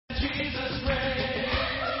We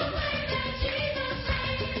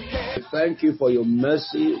thank you for your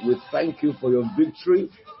mercy. We thank you for your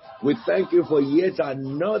victory. We thank you for yet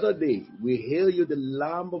another day. We hail you, the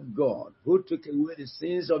Lamb of God, who took away the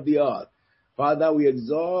sins of the earth. Father, we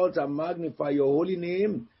exalt and magnify your holy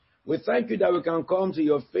name. We thank you that we can come to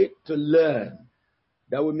your faith to learn,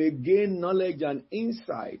 that we may gain knowledge and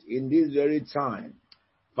insight in this very time.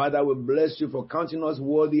 Father, we bless you for counting us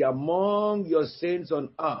worthy among your saints on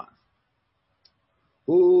earth,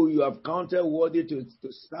 who you have counted worthy to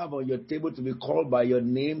serve on your table, to be called by your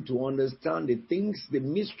name, to understand the things, the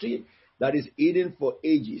mystery that is hidden for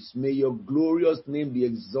ages. May your glorious name be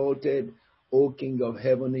exalted, O King of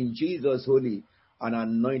heaven. In Jesus' holy and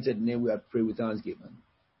anointed name we have prayed with thanksgiving.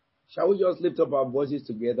 Shall we just lift up our voices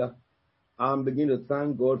together and begin to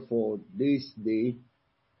thank God for this day?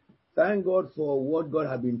 Thank God for what God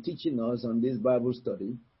has been teaching us on this Bible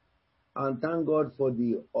study. And thank God for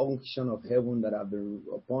the unction of heaven that have been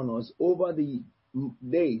upon us over the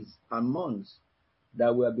days and months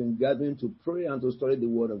that we have been gathering to pray and to study the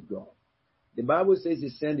Word of God. The Bible says He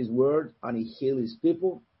sent His Word and He healed His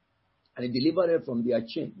people and He delivered them from their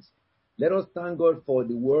chains. Let us thank God for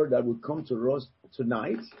the Word that will come to us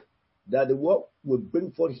tonight, that the Word will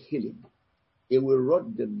bring forth healing. It will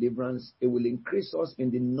wrought deliverance. It will increase us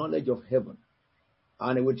in the knowledge of heaven.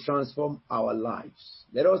 And it will transform our lives.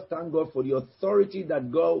 Let us thank God for the authority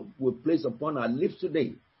that God will place upon our lips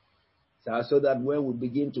today. So that when we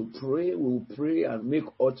begin to pray, we will pray and make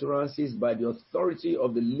utterances by the authority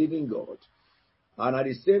of the living God. And at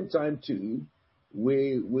the same time too,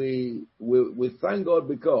 we thank God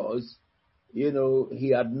because,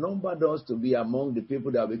 He had numbered us to be among the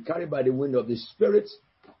people that will be carried by the wind of the Spirit.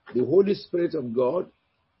 The Holy Spirit of God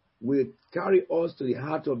will carry us to the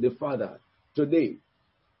heart of the Father today.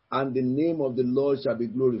 And the name of the Lord shall be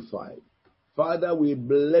glorified. Father, we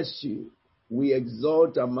bless you. We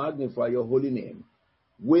exalt and magnify your holy name.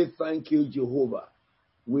 We thank you, Jehovah.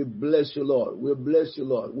 We bless you, Lord. We bless you,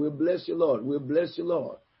 Lord. We bless you, Lord. We bless you,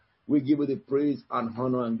 Lord. We give you the praise and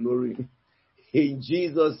honor and glory. In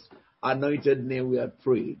Jesus' anointed name we have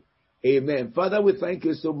prayed. Amen. Father, we thank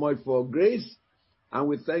you so much for grace. And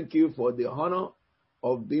we thank you for the honor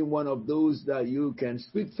of being one of those that you can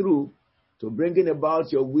speak through to bringing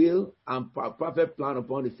about your will and perfect plan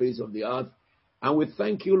upon the face of the earth. And we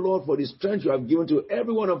thank you, Lord, for the strength you have given to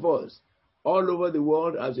every one of us all over the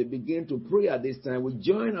world as we begin to pray at this time. We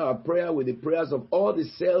join our prayer with the prayers of all the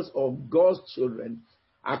cells of God's children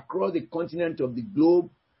across the continent of the globe,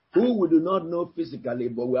 who we do not know physically,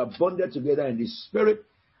 but we are bonded together in the Spirit.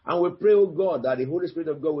 And we pray, oh God, that the Holy Spirit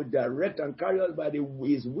of God will direct and carry us by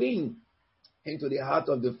His wing into the heart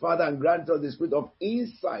of the Father and grant us the spirit of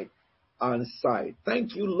insight and sight.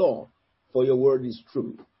 Thank you, Lord, for your word is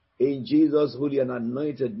true. In Jesus' holy and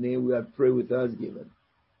anointed name, we have prayed with thanksgiving.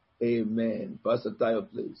 Amen. Pastor Tayo,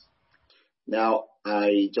 please. Now,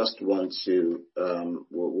 I just want to,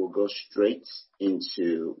 we'll go straight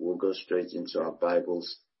into our Bible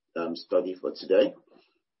study for today.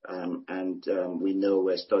 We know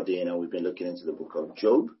we're studying and we've been looking into the book of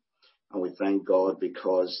Job. And we thank God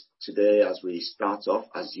because today, as we start off,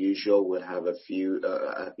 as usual, we'll have a few,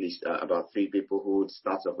 at least about 3 people who would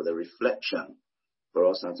start off with a reflection for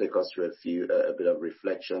us and take us through a bit of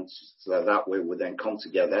reflection, so that way we'll then come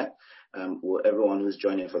together. Everyone who's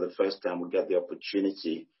joining for the first time will get the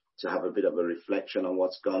opportunity to have a bit of a reflection on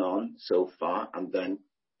what's gone on so far, and then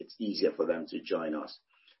it's easier for them to join us.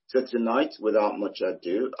 So tonight, without much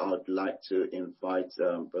ado, I would like to invite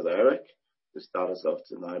Brother Eric to start us off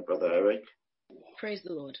tonight. Brother Eric. Praise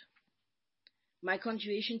the Lord. My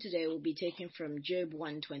contribution today will be taken from Job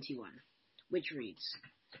 1:21, which reads,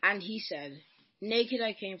 "And he said, Naked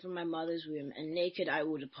I came from my mother's womb, and naked I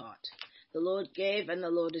will depart. The Lord gave, and the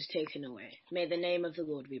Lord has taken away. May the name of the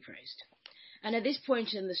Lord be praised." And at this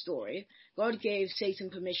point in the story, God gave Satan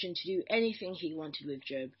permission to do anything he wanted with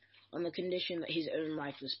Job, on the condition that his own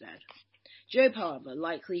life was spared. Job, however,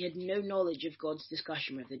 likely had no knowledge of God's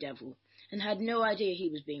discussion with the devil, and had no idea he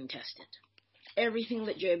was being tested. Everything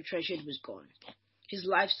that Job treasured was gone. His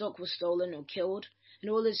livestock was stolen or killed, and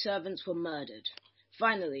all his servants were murdered.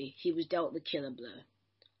 Finally, he was dealt the killer blow.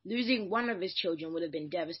 Losing one of his children would have been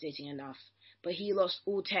devastating enough, but he lost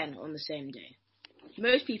all 10 on the same day.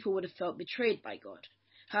 Most people would have felt betrayed by God.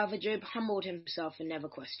 However, Job humbled himself and never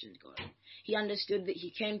questioned God. He understood that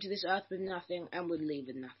he came to this earth with nothing and would leave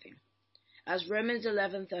with nothing. As Romans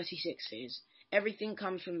 11:36 says, everything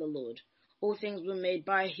comes from the Lord. All things were made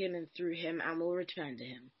by him and through him and will return to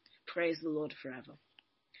him. Praise the Lord forever.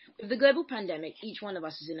 With the global pandemic, each one of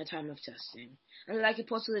us is in a time of testing. And like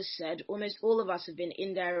Apostle has said, almost all of us have been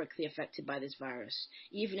indirectly affected by this virus,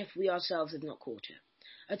 even if we ourselves have not caught it.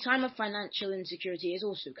 A time of financial insecurity is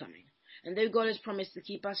also coming, and though God has promised to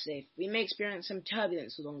keep us safe, we may experience some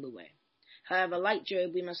turbulence along the way. However, like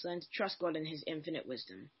Job, we must learn to trust God and his infinite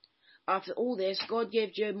wisdom. After all this, God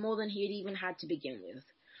gave Job more than he had even had to begin with.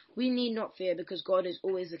 We need not fear because God is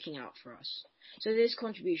always looking out for us. So this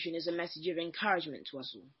contribution is a message of encouragement to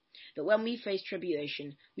us all, that when we face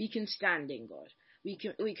tribulation, we can stand in God.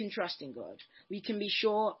 We can trust in God. We can be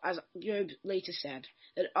sure, as Job later said,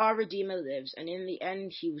 that our Redeemer lives, and in the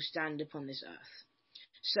end he will stand upon this earth.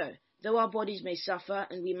 So, though our bodies may suffer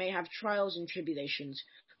and we may have trials and tribulations,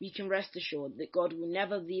 we can rest assured that God will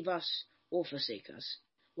never leave us or forsake us.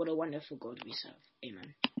 What a wonderful God we serve.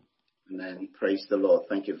 Amen. Amen. Praise the Lord.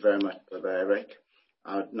 Thank you very much, Brother Eric.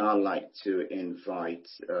 I'd now like to invite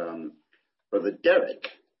Brother Derek.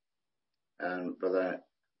 Brother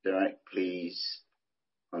Derek, please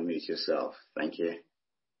unmute yourself. Thank you.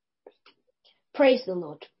 Praise the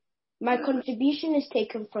Lord. My contribution is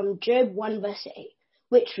taken from Job 1 verse 8,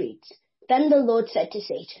 which reads, Then the Lord said to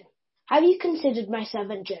Satan, Have you considered my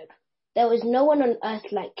servant Job? There is no one on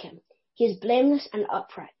earth like him. He is blameless and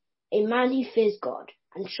upright, a man who fears God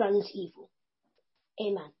and shuns evil.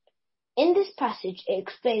 Amen. In this passage, it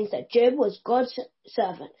explains that Job was God's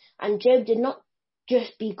servant, and Job did not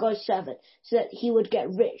just be God's servant so that he would get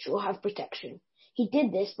rich or have protection. He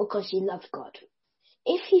did this because he loved God.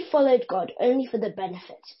 If he followed God only for the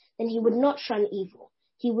benefits, then he would not shun evil.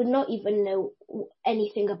 He would not even know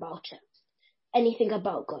anything about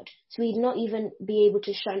God, so he'd not even be able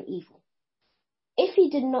to shun evil. Even if he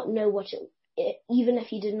did not know what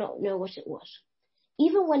it was.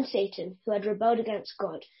 Even when Satan, who had rebelled against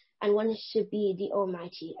God and wanted to be the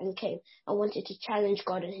Almighty, and came and wanted to challenge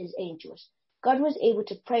God and his angels, God was able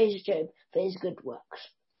to praise Job for his good works.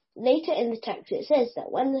 Later in the text it says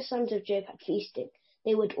that when the sons of Job had feasted,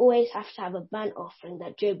 they would always have to have a burnt offering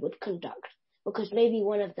that Job would conduct, because maybe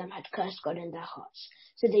one of them had cursed God in their hearts,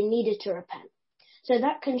 so they needed to repent. So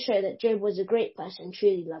that can show that Job was a great person,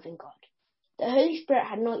 truly loving God. The Holy Spirit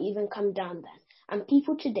had not even come down then, and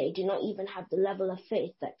people today do not even have the level of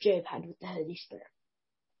faith that Job had with the Holy Spirit.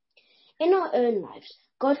 In our own lives,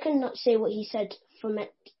 God cannot say what he said for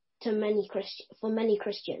many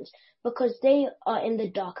Christians, because they are in the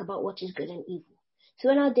dark about what is good and evil.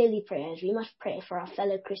 So in our daily prayers, we must pray for our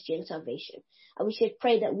fellow Christian salvation, and we should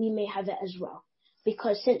pray that we may have it as well,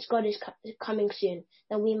 because since God is coming soon,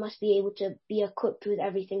 then we must be able to be equipped with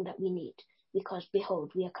everything that we need, because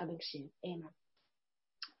behold, we are coming soon. Amen.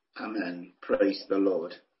 Amen. Praise the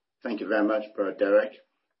Lord. Thank you very much, Brother Derek.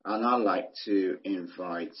 And I'd like to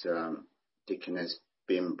invite Deaconess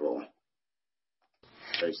Bimbo.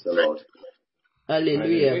 Praise the Lord.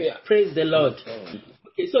 Hallelujah. Praise the Lord.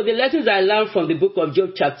 Okay, so the lessons I learned from the book of Job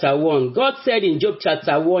chapter 1. God said in Job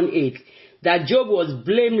chapter 1:8 that Job was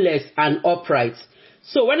blameless and upright.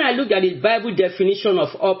 So when I look at the Bible definition of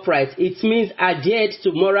upright, it means adhered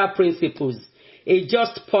to moral principles, a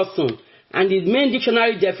just person. And the main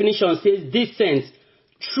dictionary definition says decent,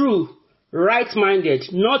 true, right-minded,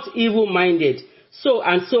 not evil-minded, so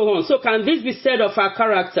and so on. So can this be said of our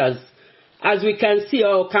characters? As we can see,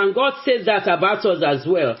 or can God say that about us as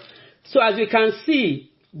well? So as we can see,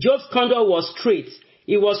 Job's conduct was straight.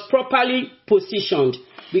 He was properly positioned.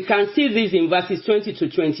 We can see this in verses 20 to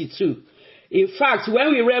 22. In fact,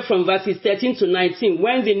 when we read from verses 13 to 19,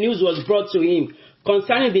 when the news was brought to him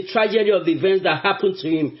concerning the tragedy of the events that happened to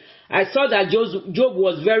him, I saw that Job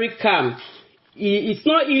was very calm. It's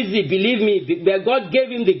not easy, believe me, but God gave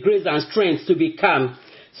him the grace and strength to be calm.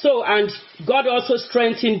 So, and God also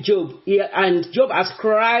strengthened Job, and Job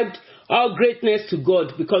ascribed all greatness to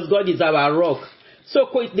God because God is our rock. So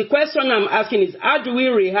the question I'm asking is, how do we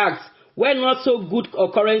react when not so good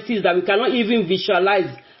occurrences that we cannot even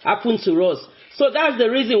visualize happen to us? So that's the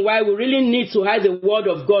reason why we really need to hide the word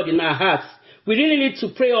of God in our hearts. We really need to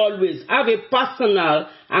pray always, have a personal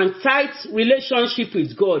and tight relationship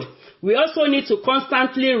with God. We also need to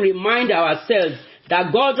constantly remind ourselves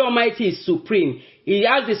that God Almighty is supreme. He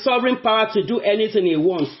has the sovereign power to do anything he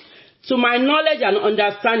wants. To my knowledge and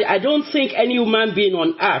understanding, I don't think any human being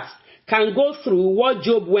on earth can go through what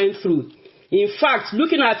Job went through. In fact,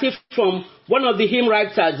 looking at it from one of the hymn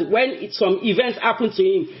writers, when some events happened to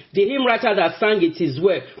him, the hymn writer that sang it as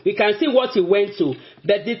well, we can see what he went through.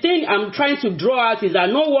 But the thing I'm trying to draw out is that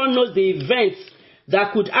no one knows the events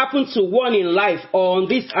that could happen to one in life or on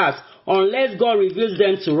this earth unless God reveals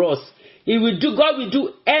them to us. God will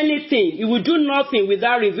do anything. He will do nothing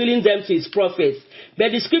without revealing them to his prophets.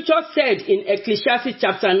 But the scripture said in Ecclesiastes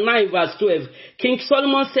chapter 9 verse 12, King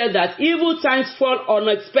Solomon said that evil times fall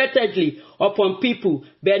unexpectedly upon people,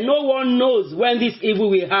 but no one knows when this evil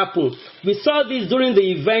will happen. We saw this during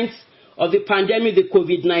the events of the pandemic, the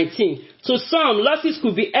COVID-19. To some, losses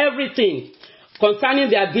could be everything concerning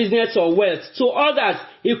their business or wealth. To others,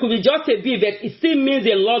 it could be just a bit, but it still means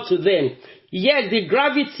a lot to them. Yet the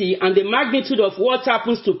gravity and the magnitude of what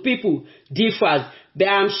happens to people differs. But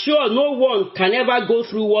I'm sure no one can ever go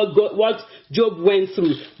through what Job went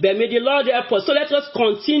through. But may the Lord help us. So let us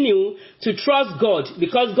continue to trust God,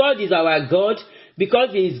 because God is our God,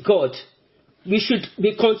 because he is God. We should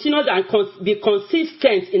be continuous and be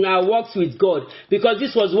consistent in our walks with God, because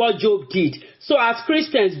this was what Job did. So as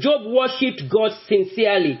Christians, Job worshipped God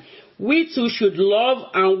sincerely. We too should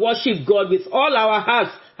love and worship God with all our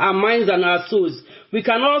hearts, our minds, and our souls. We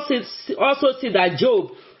can also see that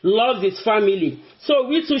Job loved his family. So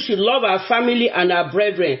we too should love our family and our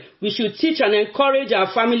brethren. We should teach and encourage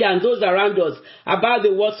our family and those around us about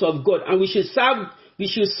the words of God. And we should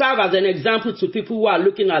serve as an example to people who are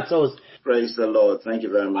looking at us. Praise the Lord. Thank you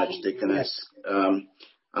very much, Deaconess. I'd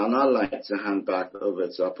now like to hand back over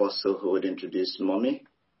to Apostle who would introduce Mommy.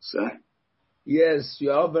 Sir? Yes,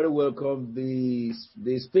 you are all very welcome.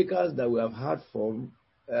 The speakers that we have heard from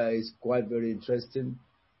is quite very interesting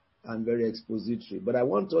and very expository. But I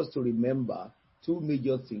want us to remember two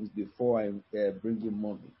major things before I bring in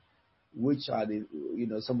Mommy, which are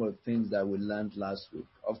some of the things that we learned last week.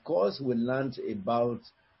 Of course, we learned about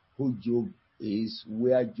who Job is,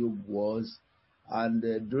 where Job was, and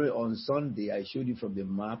on Sunday I showed you from the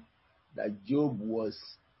map that Job was,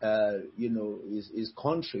 his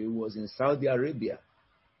country was in Saudi Arabia,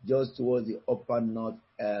 just towards the upper north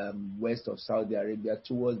west of Saudi Arabia,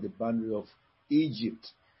 towards the boundary of Egypt.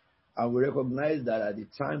 And we recognize that at the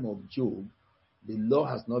time of Job, the law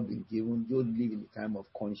has not been given. Job lived in the time of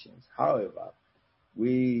conscience. However,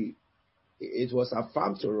 it was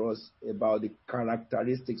affirmed to us about the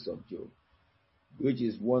characteristics of Job, which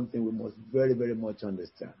is one thing we must very, very much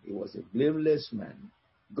understand. He was a blameless man.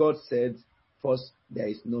 God said, first, there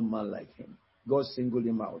is no man like him. God singled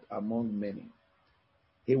him out among many.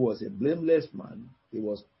 He was a blameless man. He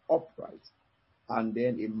was upright. And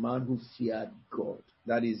then a man who feared God.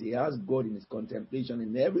 That is, he has God in his contemplation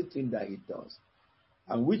in everything that he does.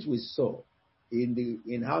 And which we saw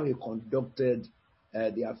in how he conducted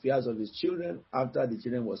the affairs of his children. After the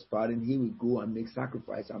children was pardoned, he would go and make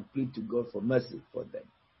sacrifice and plead to God for mercy for them.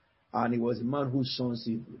 And he was a man who shuns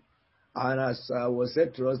evil. And as was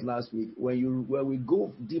said to us last week, when we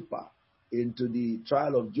go deeper into the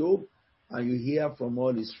trial of Job and you hear from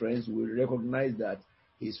all his friends, we recognize that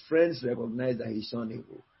his friends recognize that he shunned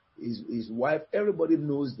evil. His wife, everybody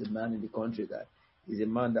knows the man in the country that he's a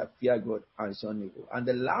man that feared God and shunned evil. And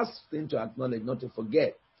the last thing to acknowledge, not to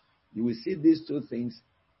forget, you will see these two things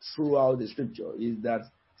throughout the scripture, is that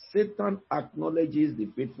Satan acknowledges the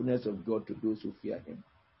faithfulness of God to those who fear him.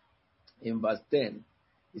 In verse 10,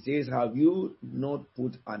 it says, have you not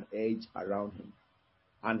put an edge around him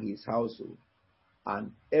and his household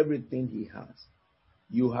and everything he has?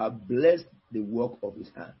 You have blessed the work of his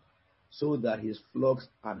hand, so that his flocks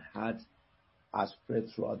and herds are spread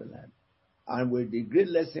throughout the land. And with the great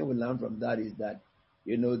lesson we learn from that is that,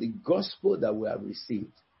 the gospel that we have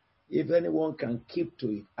received, if anyone can keep to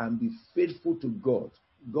it and be faithful to God,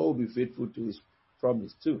 God will be faithful to his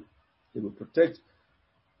promise too. He will protect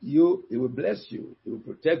you. He will bless you. He will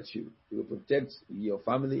protect you. He will protect your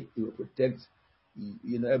family. He will protect,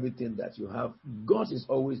 everything that you have. God is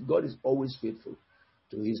always faithful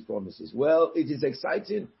to his promises. Well, it is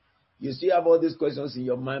exciting. You still have all these questions in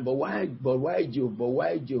your mind, but why Job? But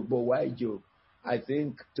why Job? But why Job? I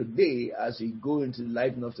think today, as you go into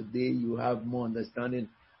life of today, you have more understanding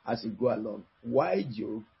as you go along. Why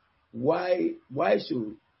Job? Why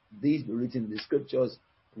should these be written in the scriptures?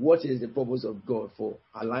 What is the purpose of God for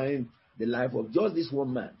allowing the life of just this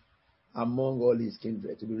one man among all his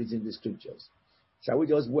kindred to be written in the scriptures? Shall we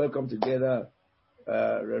just welcome together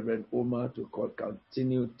Reverend Omar to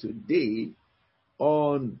continue today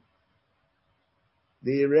on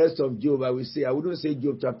the rest of Job? I wouldn't say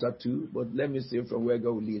Job chapter 2, but let me see from where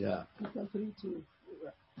God will lead her. Chapter 3 to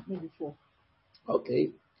maybe 4. Okay,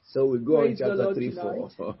 so we go on chapter 3,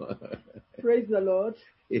 4. Praise the Lord.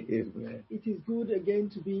 Amen. It is good again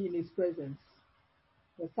to be in his presence.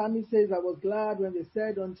 The psalmist says, I was glad when they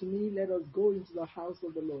said unto me, let us go into the house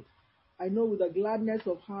of the Lord. I know with a gladness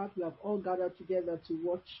of heart we have all gathered together to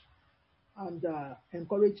watch and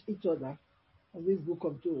encourage each other on this book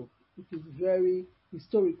of Job. It is very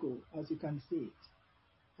historical, as you can see it.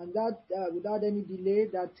 And that, without any delay,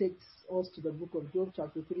 that takes us to the book of Job,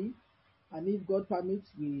 chapter 3. And if God permits,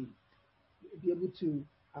 we'll be able to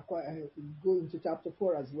go into chapter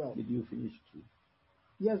 4 as well. Did you finish 2?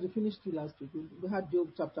 Yes, we finished 2 last week. We had Job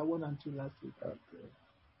chapter 1 and 2 last week. Okay.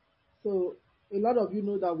 So a lot of you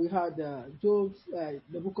know that we had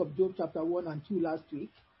the book of Job chapter 1 and 2 last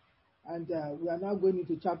week. And we are now going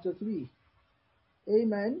into chapter 3.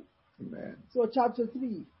 Amen? Amen. So chapter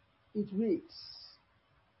 3, it reads,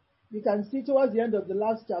 you can see towards the end of the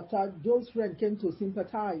last chapter, Job's friend came to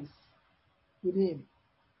sympathize with him.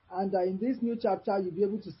 And in this new chapter, you'll be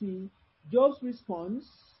able to see Job's response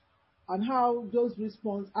and how Job's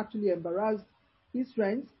response actually embarrassed his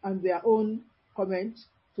friends and their own comment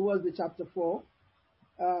towards the chapter 4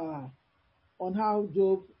 on how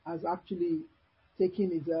Job has actually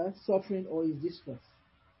taken his suffering or his distress.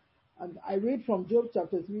 And I read from Job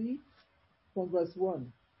chapter 3 from verse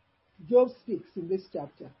 1. Job speaks in this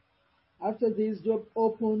chapter. After this, Job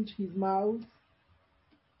opened his mouth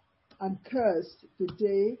and cursed the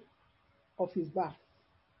day of his birth.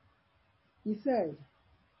 He said,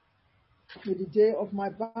 may the day of my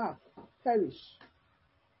birth perish,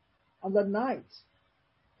 and the night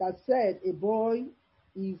that said a boy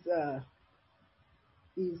is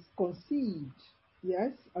conceived,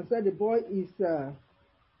 yes, and said a boy is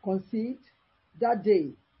conceived, that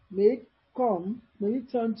day may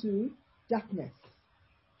it turn to darkness.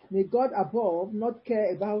 May God above not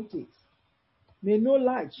care about it. May no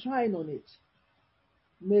light shine on it.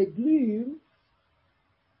 May gloom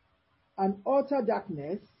and utter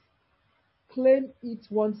darkness claim it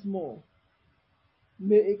once more.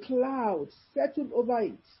 May a cloud settle over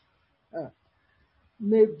it.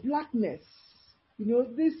 May blackness,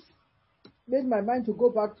 this made my mind to go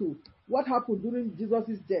back to what happened during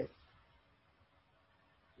Jesus' death.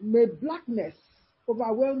 May blackness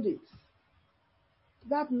overwhelm it.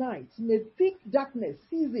 That night, may thick darkness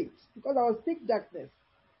seize it, because there was thick darkness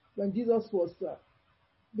when Jesus was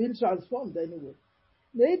being transformed anyway.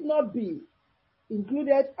 May it not be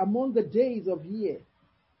included among the days of year,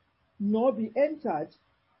 nor be entered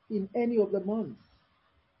in any of the months.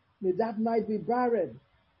 May that night be barren.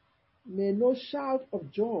 May no shout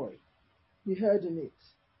of joy be heard in it.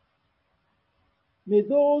 May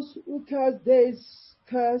those who curse days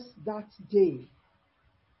curse that day.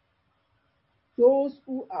 Those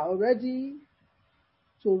who are ready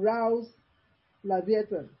to rouse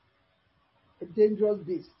Leviathan, a dangerous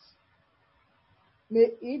beast.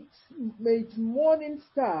 May its morning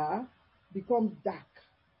star become dark.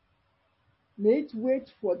 May it wait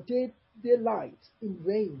for daylight in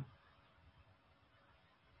vain,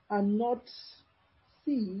 and not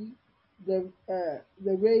see the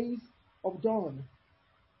rays of dawn.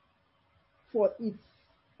 For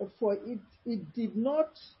it did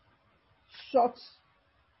not shut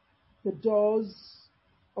the doors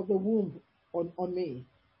of the womb on me,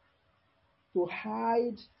 to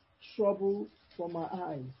hide trouble from my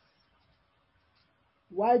eyes.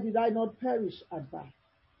 Why did I not perish at birth,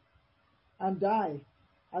 and die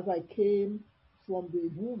as I came from the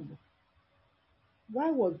womb?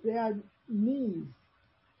 Why was there knees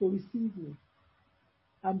to receive me,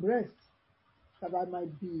 and breasts that I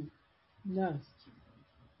might be nursed?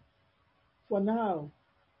 For now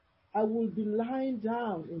I will be lying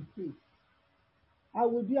down in peace. I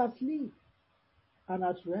will be asleep and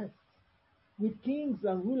at rest with kings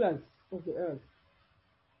and rulers of the earth,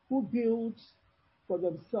 who build for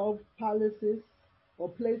themselves palaces or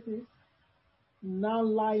places now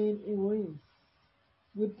lying in ruins,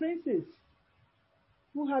 with princes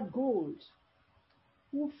who had gold,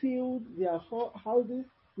 who filled their houses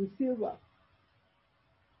with silver.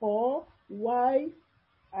 Or why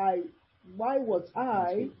was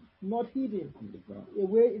I not hidden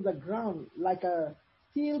away in the ground like a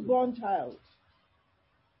stillborn child,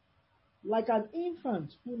 like an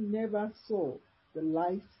infant who never saw the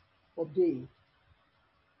light of day?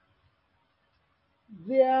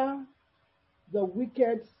 There the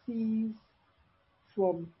wicked cease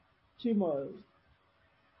from turmoil,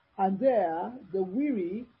 and there the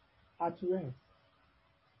weary at rest.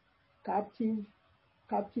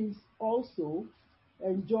 Captives also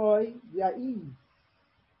enjoy their ease.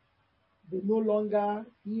 They no longer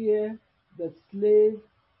hear the slave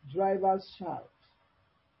drivers shout.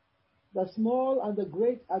 The small and the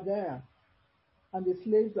great are there, and the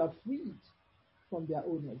slaves are freed from their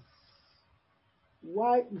owners.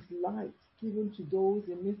 Why is light given to those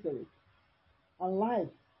in misery, and life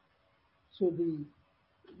to the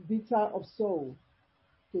bitter of soul,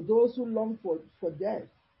 to those who long for death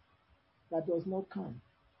that does not come,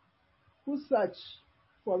 who search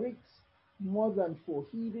for it more than for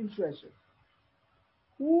hidden treasure,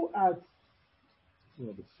 who are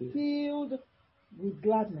filled with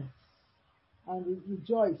gladness and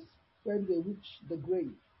rejoice when they reach the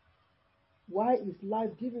grave. Why is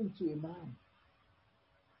life given to a man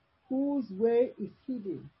whose way is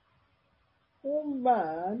hidden, whom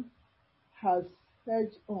man has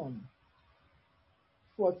hedged on?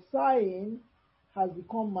 For sighing has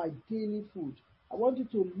become my daily food. I want you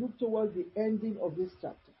to look towards the ending of this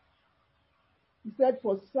chapter. He said,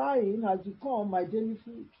 for sighing has become my daily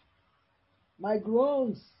food. My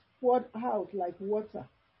groans poured out like water.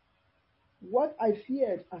 What I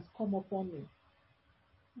feared has come upon me.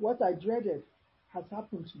 What I dreaded has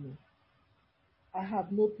happened to me. I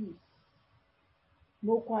have no peace,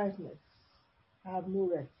 no quietness. I have no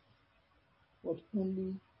rest, but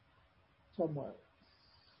only turmoil.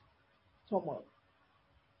 Turmoil.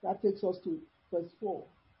 That takes us to verse 4.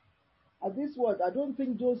 At this word, I don't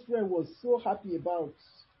think Job's friend was so happy about.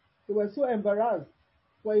 They were so embarrassed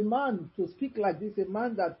for a man to speak like this, a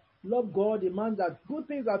man that loved God, a man that good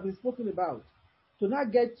things have been spoken about, to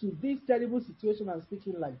not get to this terrible situation and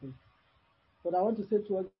speaking like this. But I want to say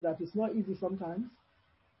to us that it's not easy sometimes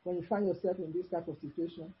when you find yourself in this type of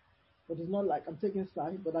situation. But it's not like I'm taking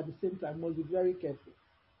sides, but at the same time, must be very careful.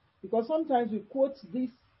 Because sometimes we quote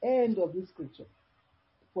this end of this scripture.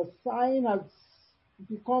 For sighing has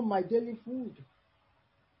become my daily food.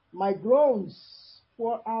 My groans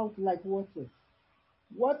pour out like water.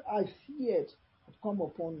 What I feared had come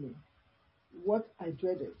upon me. What I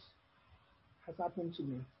dreaded has happened to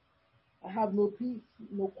me. I have no peace,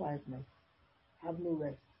 no quietness. I have no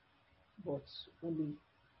rest, but only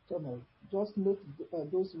turmoil. Just note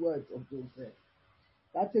those words of those there.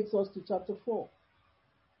 That takes us to chapter 4.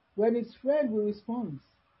 When his friend will respond,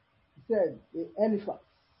 he said, Eliphaz,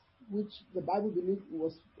 which the Bible believes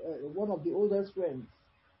was one of the oldest friends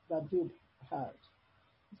that Job had.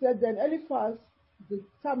 He said, then Eliphaz the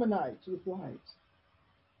Temanite replied,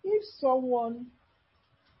 if someone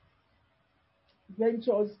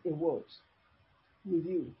ventures a word with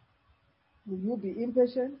you, will you be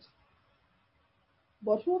impatient?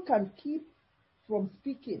 But who can keep from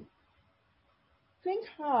speaking? Think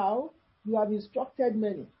how you have instructed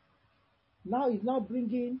many. Now he's now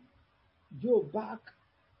bringing Job back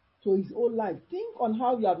to his own life. Think on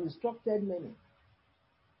how you have instructed many.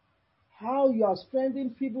 How you have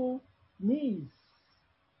strengthened feeble knees.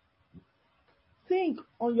 Think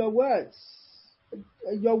on your words.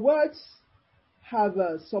 Your words have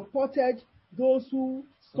supported those who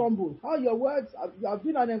stumble. How your words you have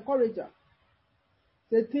been an encourager.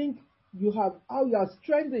 They think how you have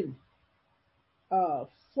strengthened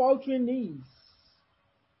faltering knees.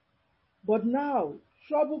 But now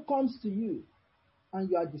trouble comes to you and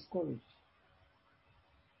you are discouraged.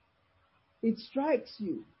 It strikes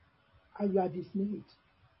you and you are dismayed.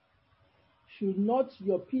 Should not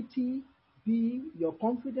your pity be your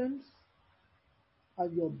confidence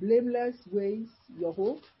and your blameless ways your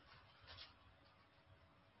hope?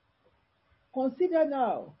 Consider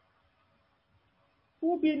now,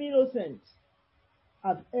 who being innocent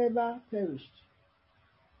have ever perished?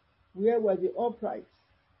 Where were the upright?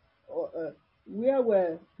 Where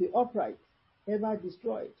were the upright ever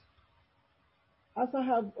destroyed? As I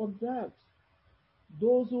have observed,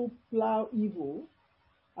 those who plow evil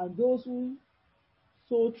and those who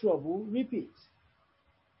sow trouble reap it.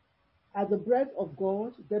 At the breath of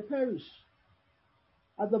God, they perish.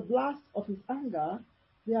 At the blast of his anger,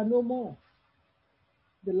 they are no more.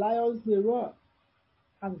 The lions may roar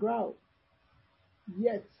and growl,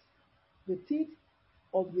 yet the teeth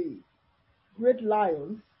of the great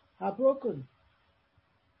lions are broken.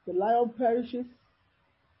 The lion perishes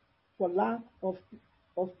for lack of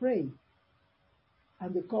prey,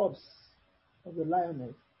 and the cubs of the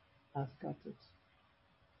lioness are scattered.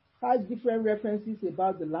 5 different references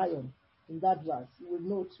about the lion in that verse. You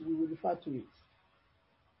will note, we will refer to it.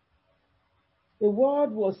 The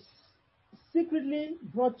word was secretly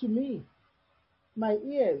brought to me. My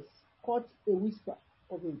ears caught a whisper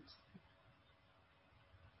of it.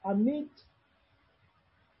 Amid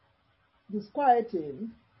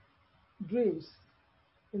disquieting dreams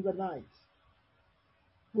in the night,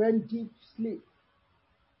 when deep sleep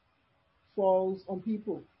falls on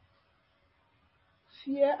people,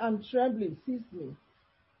 fear and trembling seized me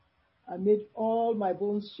and made all my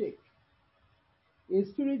bones shake. A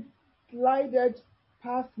spirit glided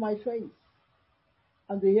past my face,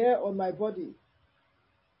 and the hair on my body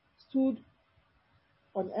stood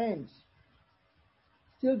on end,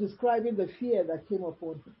 still describing the fear that came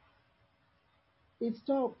upon him. It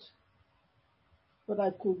stopped, but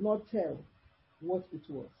I could not tell what it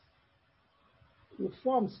was. The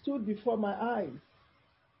form stood before my eyes,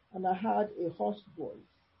 and I heard a hoarse voice.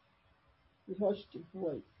 He hushed his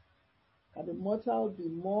voice. Can a mortal be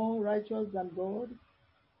more righteous than God?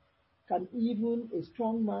 Can even a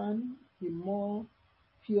strong man be more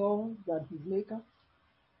pure than his Maker?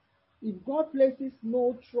 If God places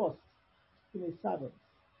no trust in his servants,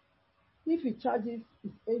 if he charges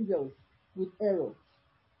his angels with error,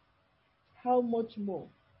 how much more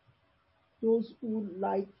those who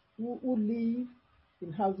live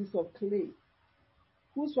in houses of clay,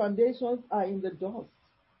 whose foundations are in the dust.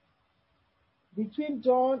 Between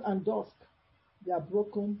dawn and dusk, they are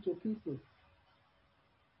broken to pieces,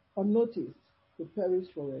 unnoticed, to perish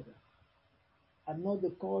forever. And not the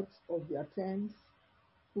cords of their tents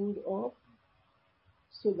pulled up,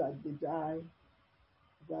 so that they die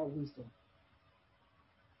without wisdom.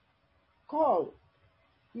 Call,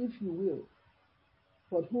 if you will,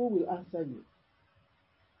 but who will answer you?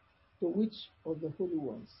 To which of the holy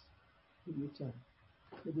ones will you turn?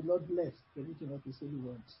 May the Lord bless the reading of his holy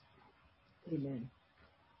words. Amen.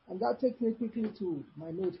 And that takes me quickly to my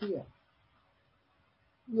note here.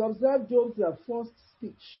 We observe Job's first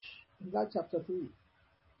speech in that chapter 3,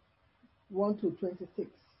 1 to 26.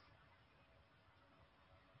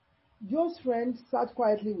 Job's friends sat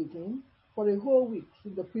quietly with him for a whole week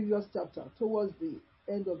in the previous chapter, towards the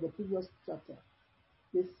end of the previous chapter.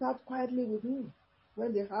 They sat quietly with him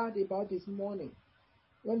when they heard about his mourning,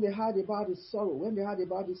 when they heard about his sorrow, when they heard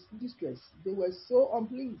about his distress. They were so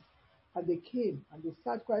unpleased, and they came and they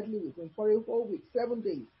sat quietly with him for a whole week, 7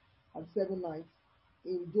 days and 7 nights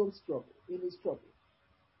in Job's trouble, in his trouble.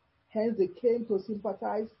 Hence they came to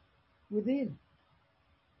sympathize with him.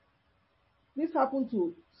 This happened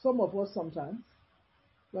to some of us sometimes.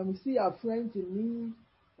 When we see our friends in need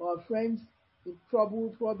or our friends in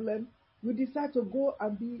trouble, problem, we decide to go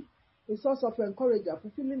and be a source of encourager,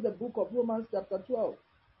 fulfilling the book of Romans chapter 12.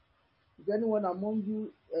 Is anyone among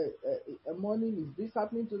you mourning? Is this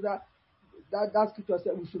happening to that? That scripture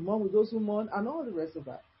said we should mourn with those who mourn, and all the rest of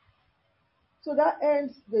that. So that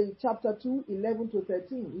ends the chapter 2, 11 to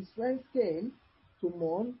 13. His friends came to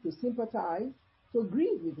mourn, to sympathize, to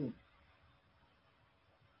grieve with him.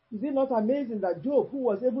 Is it not amazing that Job, who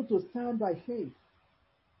was able to stand by faith,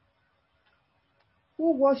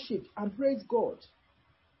 who worshipped and praised God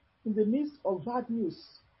in the midst of bad news,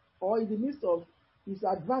 or in the midst of his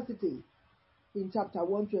adversity in chapter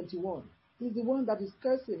 121, is the one that is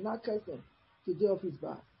cursing the day of his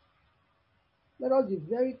birth. Let us be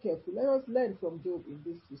very careful. Let us learn from Job in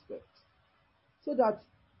this respect, so that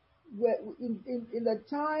in the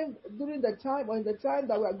time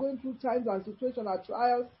that we are going through times and situations and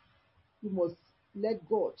trials, we must let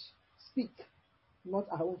God speak, not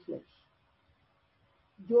our own flesh.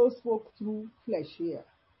 Job spoke through flesh here.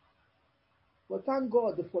 But thank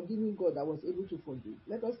God, the forgiving God that was able to forgive.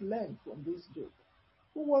 Let us learn from this Job,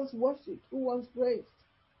 who once worshipped, who once praised.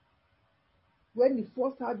 When he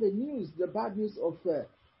first heard the news, the bad news of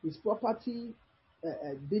his property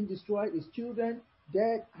being destroyed, his children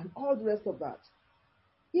dead, and all the rest of that.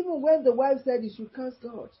 Even when the wife said he should curse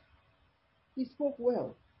God, he spoke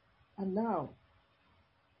well. And now,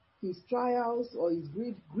 his trials or his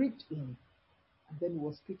grief gripped him, and then he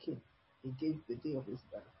was speaking against the day of his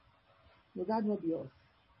birth. May that not be us.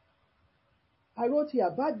 I wrote here,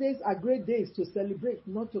 bad days are great days to celebrate,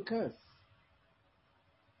 not to curse.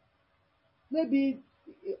 Maybe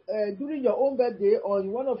during your own birthday or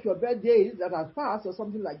in one of your birthdays that has passed or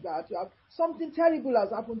something like that, something terrible has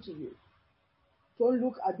happened to you. Don't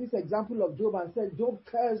look at this example of Job and say, Job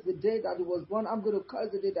cursed the day that he was born. I'm going to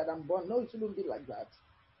curse the day that I'm born. No, it shouldn't be like that.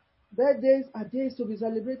 Birthdays are days to be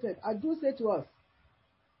celebrated. I do say to us,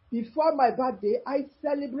 before my birthday, I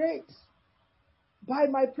celebrate. Buy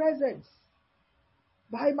my presents.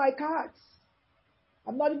 Buy my cards.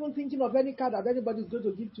 I'm not even thinking of any card that anybody's going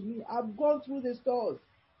to give to me. I've gone through the stores.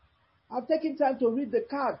 I've taken time to read the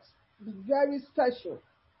cards. It's very special.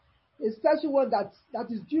 A special one that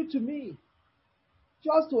is due to me.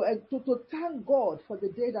 Just to thank God for the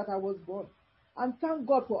day that I was born. And thank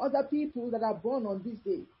God for other people that are born on this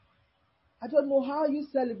day. I don't know how you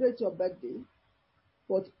celebrate your birthday,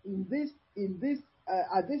 but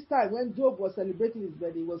at this time when Job was celebrating his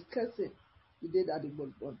birthday, he was cursing the day that he was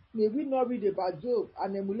born. May we not read about Job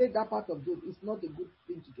and emulate that part of Job. It's not a good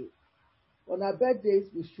thing to do. On our birthdays,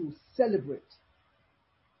 we should celebrate.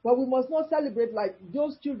 But we must not celebrate like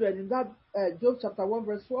those children in that Job chapter 1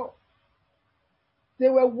 verse 4. They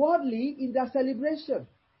were worldly in their celebration.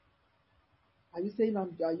 Are you saying,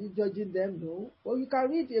 are you judging them? No. Well, you can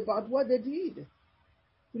read about what they did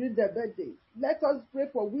during their birthdays. Let us pray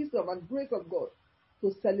for wisdom and grace of God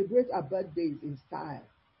to celebrate our birthdays in style.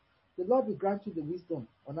 The Lord will grant you the wisdom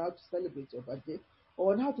on how to celebrate your birthday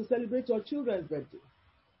or on how to celebrate your children's birthday.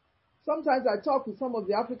 Sometimes I talk with some of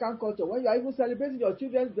the African culture. When you are even celebrating your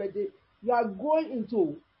children's birthday, you are going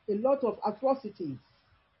into a lot of atrocities,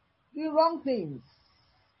 the wrong things.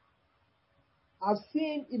 I've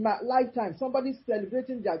seen in my lifetime somebody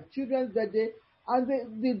celebrating their children's birthday and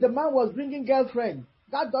the man was bringing girlfriend.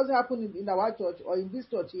 That doesn't happen in our church or in this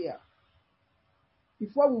church here.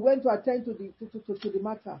 Before we went to attend to the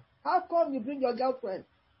matter, how come you bring your girlfriend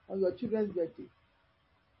on your children's birthday?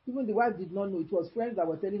 Even the wife did not know. It was friends that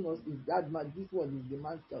were telling us this one is the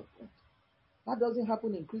man's girlfriend. That doesn't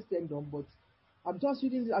happen in Christendom, but I'm just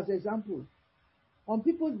using it as an example. On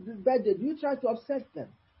people's birthday, do you try to upset them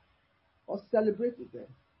or celebrate with them?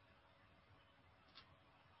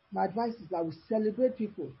 My advice is that we celebrate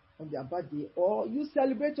people on their birthday, or you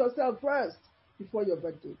celebrate yourself first before your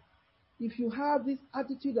birthday. If you have this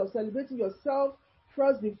attitude of celebrating yourself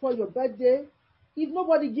first before your birthday, if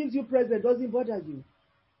nobody gives you present, it doesn't bother you.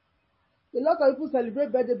 A lot of people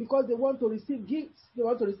celebrate birthday because they want to receive gifts, they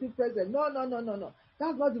want to receive presents. No.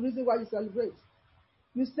 That's not the reason why you celebrate.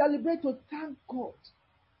 You celebrate to thank God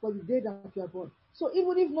for the day that you are born. So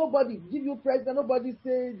even if nobody give you present, nobody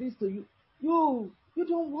say this to you, you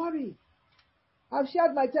don't worry. I've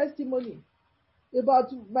shared my testimony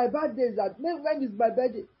about my birthdays, that when is my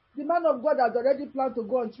birthday. The man of God has already planned to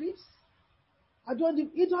go on trips.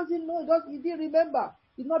 He doesn't know, he didn't remember.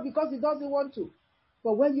 It's not because he doesn't want to.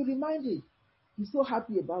 But when you remind him, he's so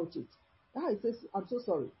happy about it. He says, I'm so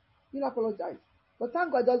sorry. He'll apologize. But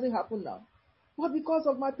thank God it doesn't happen now. But because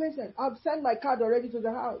of my patience, I've sent my card already to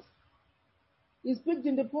the house. It's picked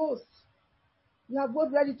in the post. We are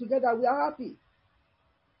both ready together. We are happy.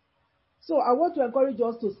 So I want to encourage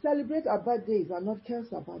us to celebrate our birthdays and not curse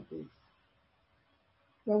our birthdays.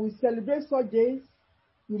 When we celebrate such days,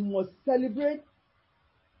 we must celebrate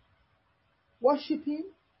worshiping.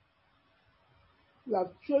 We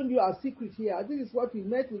have shown you our secret here. This is what we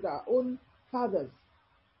met with our own fathers.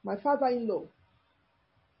 My father-in-law,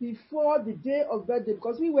 before the day of birthday,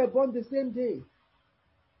 because we were born the same day,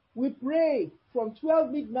 we pray from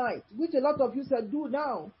 12 midnight, which a lot of you said do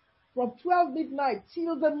now, from 12 midnight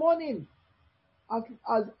till the morning,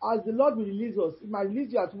 as the Lord will release us. It might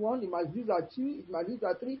release you at 1, it might release you at 2, it might release you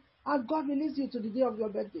at 3, and God release you to the day of your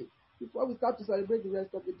birthday, before we start to celebrate the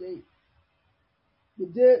rest of the day.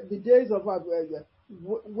 The days of our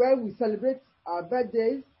when we celebrate our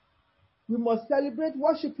birthdays, we must celebrate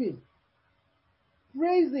worshiping,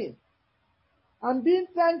 praising, and being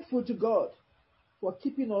thankful to God for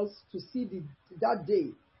keeping us to see that day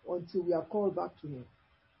until we are called back to Him.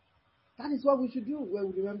 That is what we should do when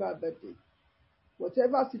we remember our birthday.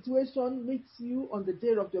 Whatever situation meets you on the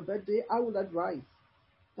day of your birthday, I would advise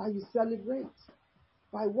that you celebrate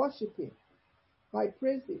by worshiping, by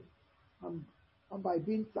praising, and by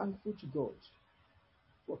being thankful to God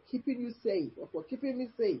for keeping you safe, or for keeping me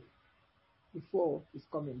safe before He's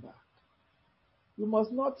coming back. You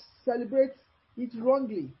must not celebrate it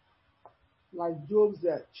wrongly, like Job's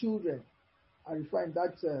children. I refer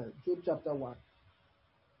that Job chapter 1.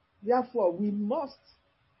 Therefore, we must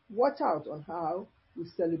watch out on how we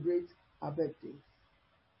celebrate our birthdays.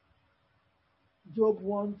 Job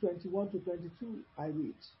 1:21-22, I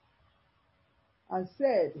read. And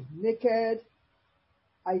said, naked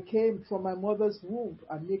I came from my mother's womb,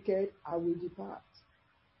 and naked I will depart.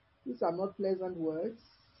 These are not pleasant words.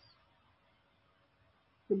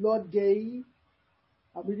 The Lord gave,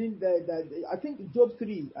 I'm reading I think Job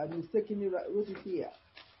 3, I mistakenly wrote it here.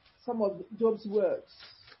 Some of Job's words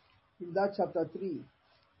in that chapter 3.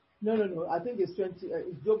 No, I think it's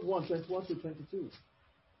Job 1:21-22.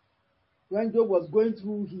 When Job was going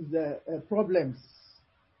through his problems,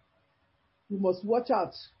 we must watch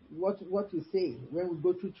out what we say when we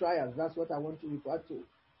go through trials. That's what I want to refer to.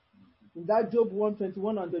 In that Job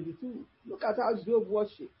 1:21-22, look at how Job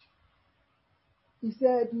worshipped. He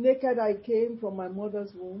said, naked I came from my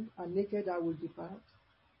mother's womb, and naked I will depart.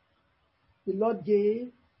 The Lord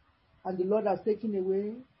gave, and the Lord has taken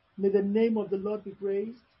away. May the name of the Lord be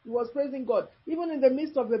praised. He was praising God, even in the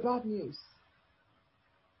midst of the bad news.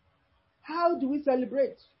 How do we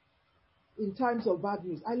celebrate in times of bad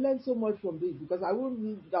news? I learned so much from this, because I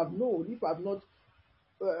wouldn't have known if I've not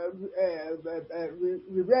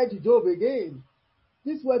reread Job again.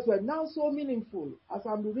 These words were now so meaningful as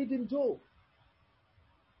I'm reading Job.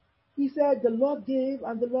 He said, the Lord gave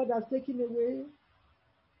and the Lord has taken away.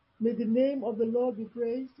 May the name of the Lord be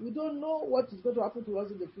praised. We don't know what is going to happen to us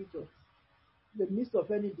in the future. In the midst of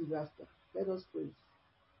any disaster, let us praise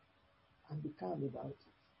and be calm about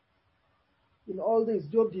it. In all this,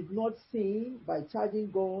 Job did not sin by charging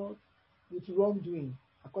God with wrongdoing,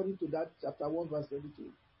 according to that chapter 1, verse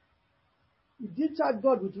 22. He did charge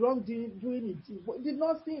God with wrongdoing. He did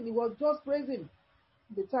not sin. He was just praising.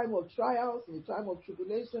 In the time of trials, in the time of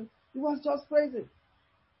tribulation, he was just praising.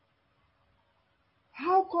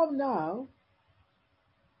 How come now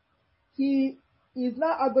he is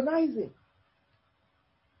now agonizing?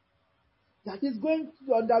 That he's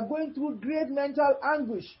undergoing through great mental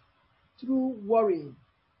anguish through worrying.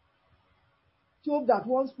 Job that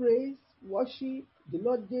once praised, worship, the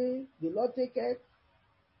Lord gave, the Lord taketh,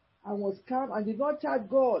 and was calm and did not charge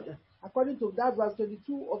God. According to that verse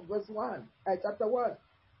 22 of chapter 1.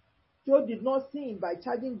 Job did not sin by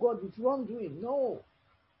charging God with wrongdoing. No.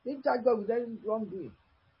 He didn't charge God with any wrongdoing.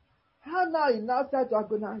 How now he now starts to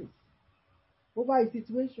agonize over his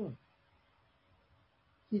situation?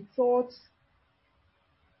 He thought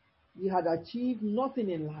he had achieved nothing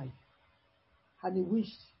in life, and he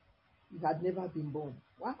wished he had never been born.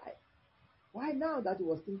 Why? Why now that he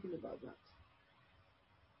was thinking about that?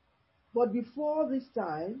 But before this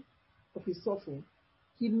time of his suffering,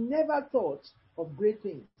 he never thought of great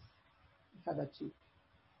things he had achieved.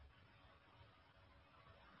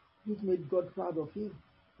 This made God proud of him.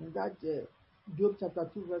 And that Job chapter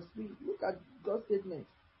 2 verse 3. Look at God's statement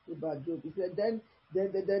about Job. He said, then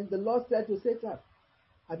the Lord said to Satan,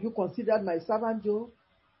 have you considered my servant Job?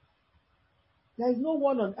 There is no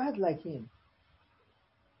one on earth like him.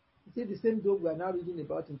 You see the same Job we are now reading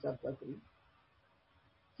about in chapter 3.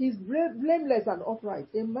 He is blameless and upright,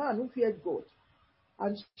 a man who feared God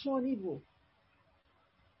and shunned evil.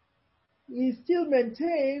 He still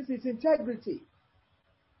maintains his integrity,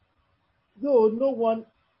 though no one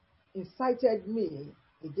incited me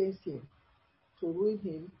against him to ruin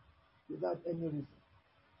him without any reason.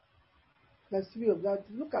 Verse 3 of that,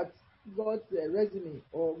 look at God's resume,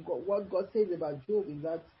 or what God says about Job in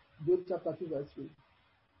that Job chapter 2 verse 3.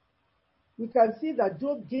 We can see that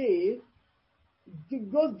God gave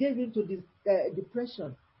into this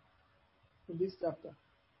depression in this chapter.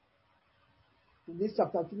 In this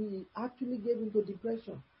chapter 3, he actually gave into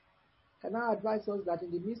depression. Can I advise us that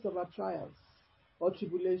in the midst of our trials or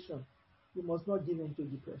tribulation, we must not give into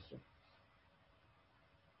depression?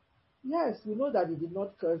 Yes, we know that he did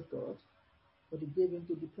not curse God, but he gave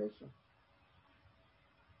into depression.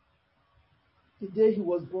 The day he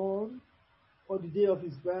was born, or the day of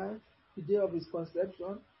his birth, the day of his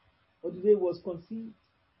conception, or the day he was conceived.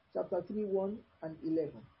 Chapter 3, 1 and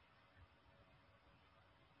 11.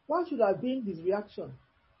 What should have been his reaction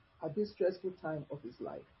at this stressful time of his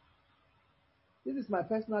life? This is my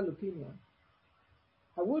personal opinion.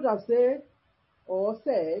 I would have said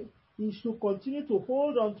he should continue to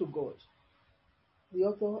hold on to God, the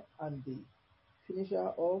author and the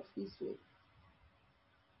finisher of his faith.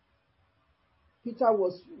 Peter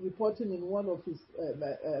was reporting in one of his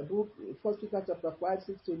book, 1 Peter chapter 5,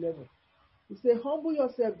 6 to 11. He said, humble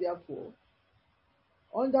yourself therefore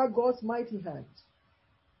under God's mighty hand,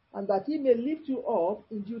 and that he may lift you up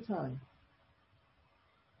in due time.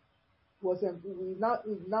 He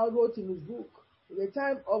now wrote in his book, in a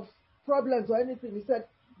time of problems or anything, he said,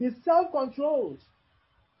 be self-controlled.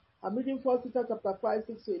 I'm reading 1 Peter chapter 5,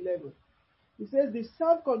 6 to 11. He says, be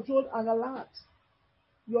self-controlled and alert.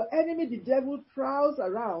 Your enemy, the devil, prowls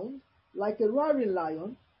around like a roaring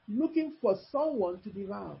lion, looking for someone to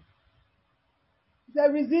devour. He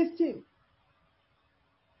said, resist him,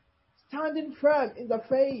 standing firm in the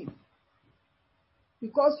faith,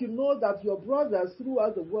 because you know that your brothers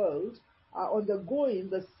throughout the world are undergoing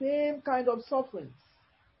the same kind of sufferings.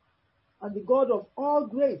 And the God of all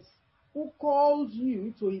grace, who calls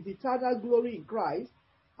you to his eternal glory in Christ,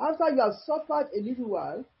 after you have suffered a little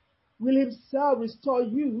while, will himself restore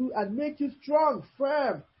you and make you strong,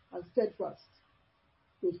 firm, and steadfast.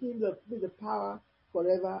 To him be the power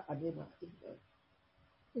forever and ever. Amen.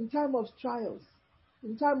 In time of trials,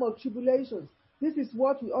 in time of tribulations, this is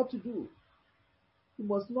what we ought to do. We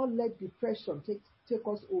must not let depression take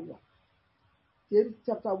us over. James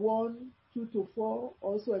chapter 1, 2 to 4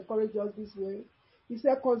 also encourages us this way. He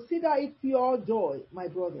said, consider it pure joy, my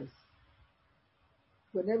brothers,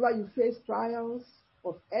 whenever you face trials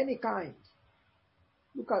of any kind.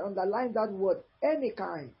 Underline that word, any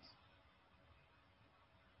kind.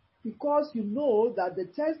 Because you know that the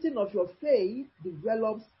testing of your faith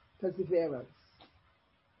develops perseverance.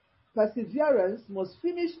 Perseverance must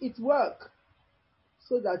finish its work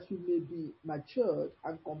so that you may be matured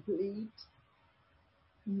and complete,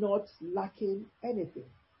 not lacking anything.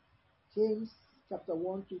 James chapter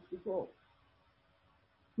 1, 2 to 4.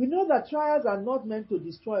 We know that trials are not meant to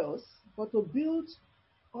destroy us, but to build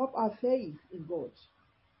up our faith in God.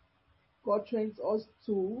 God trains us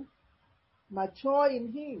to mature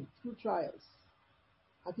in him through trials.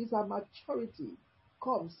 At least our maturity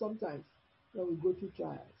comes sometimes when we go through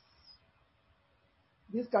trials.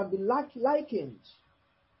 This can be likened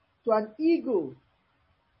to an eagle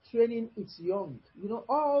training its young. You know,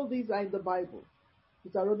 all these are in the Bible.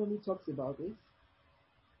 Deuteronomy talks about this.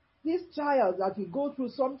 These trials that we go through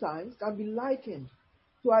sometimes can be likened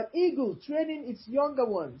to an eagle training its younger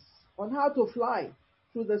ones on how to fly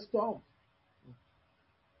through the storm,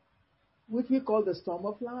 which we call the storm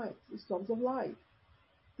of life, the storms of life.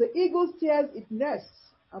 The eagle steers its nest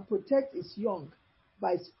and protects its young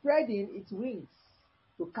by spreading its wings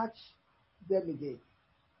to catch them again.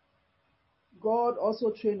 God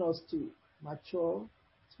also trains us to mature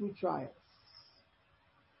through trials.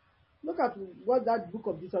 Look at what that book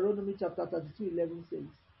of Deuteronomy chapter 32:11 says.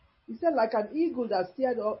 He said, like an eagle that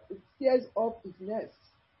steers up its nest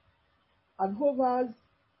and hovers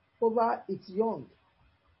over its young,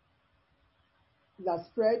 that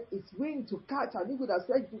spread its wing to catch, an eagle that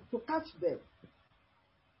spread to catch them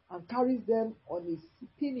and carries them on its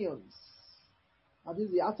pinions. And this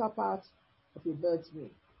is the outer part of a bird's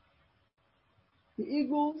wing. The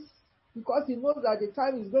eagles, because he knows that the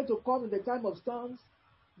time is going to come in the time of storms,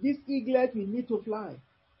 this eaglet will need to fly.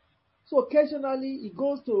 So occasionally he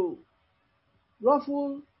goes to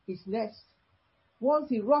ruffle his nest. Once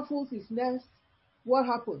he ruffles his nest, what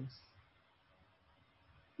happens?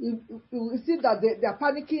 You see that they are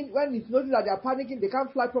panicking. When it's noticed that they are panicking, they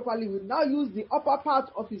can't fly properly. He will now use the upper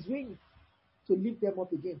part of his wings to lift them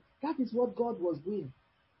up again. That is what God was doing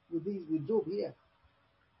with Job here.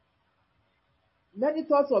 Many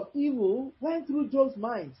thoughts of evil went through Job's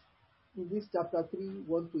mind in this chapter 3,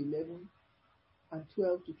 1 to 11 and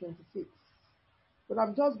 12 to 26. But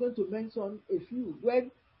I'm just going to mention a few.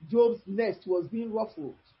 When Job's nest was being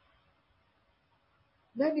ruffled,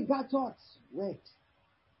 many bad thoughts went,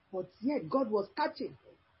 but yet God was catching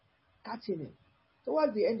him.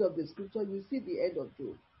 Towards the end of the scripture, you see the end of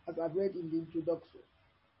Job, as I've read in the introduction.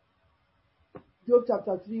 Job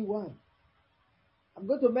chapter 3:1. I'm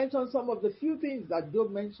going to mention some of the few things that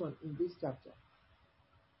Job mentioned in this chapter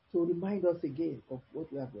to remind us again of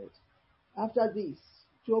what we have read. After this,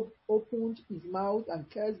 Job opened his mouth and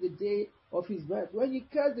cursed the day of his birth. When you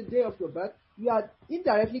curse the day of your birth, you are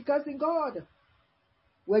indirectly cursing God.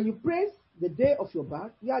 When you praise the day of your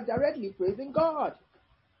birth, you are directly praising God.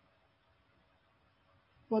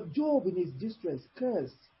 But Job, in his distress,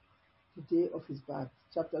 cursed the day of his birth.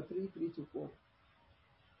 Chapter 3, 3 to 4.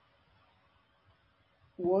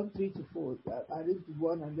 1, 3 to 4. I read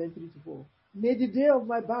 1 and then 3 to 4. May the day of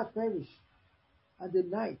my birth perish, and the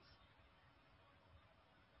night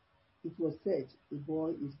it was said, a boy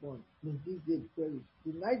is born. May this day perish.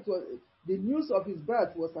 The news of his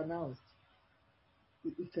birth was announced.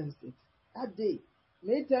 He cursed it. That day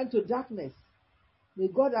may turn to darkness. May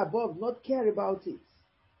God above not care about it.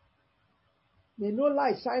 May no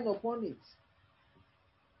light shine upon it.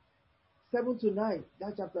 7 to 9,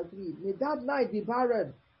 that chapter 3. May that night be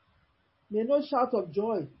barren. May no shout of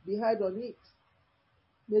joy be heard on it.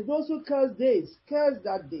 May those who curse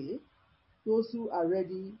that day, those who are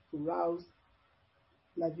ready to rouse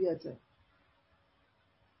Leviathan.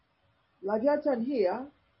 Leviathan here,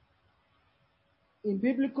 in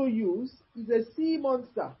biblical use, is a sea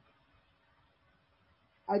monster,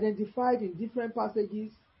 identified in different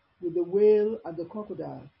passages with the whale and the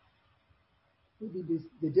crocodile. Maybe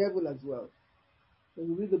the devil as well. When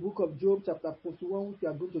you read the book of Job, chapter 41, which we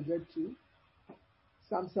are going to get to,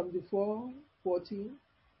 Psalm 74, 14,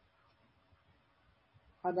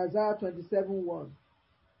 and Isaiah 27, 1,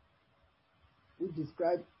 which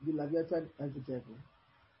describe the Leviathan as the devil.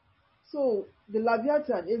 So, the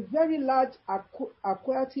Leviathan, a very large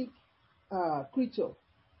aquatic creature,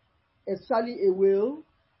 especially a whale,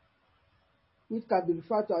 which can be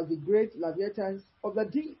referred to as the great Leviathans of the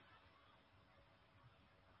deep.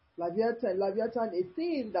 Leviathan, a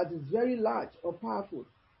thing that is very large or powerful,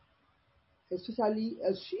 especially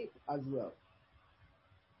a ship as well.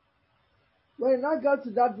 When I got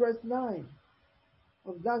to that verse 9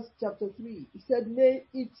 of that chapter 3, he said, may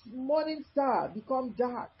its morning star become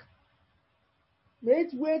dark. May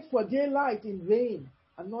it wait for daylight in vain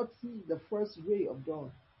and not see the first ray of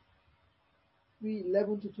dawn.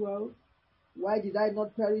 3:11 to 12. Why did I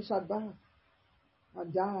not perish at birth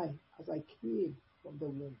and die as I came from the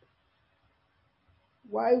womb?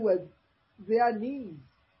 Why were there knees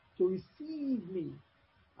to receive me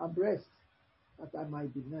and breasts that I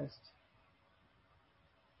might be nursed?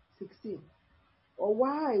 16. Or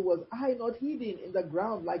why was I not hidden in the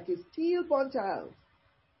ground like a stillborn child?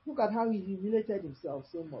 Look at how he humiliated himself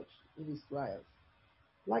so much in his trials.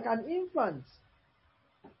 Like an infant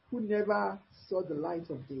who never saw the light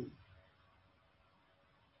of day.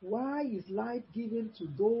 Why is life given to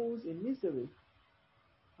those in misery,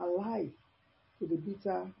 and life to the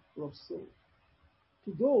bitter of soul,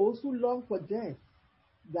 to those who long for death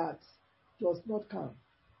that does not come,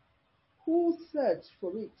 who search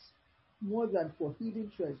for it more than for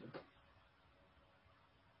hidden treasure?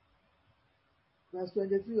 Verse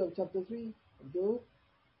 23 of chapter 3 of Job.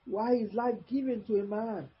 Why is life given to a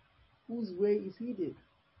man whose way is hidden,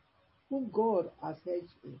 whom God has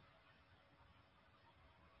hedged in?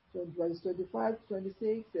 Verse 25 to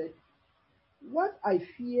 26 said, what I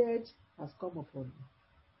feared has come upon me.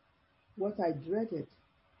 What I dreaded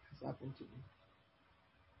has happened to me.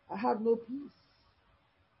 I have no peace,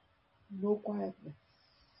 no quietness.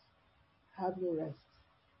 I have no rest,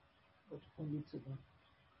 but only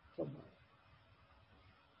tomorrow.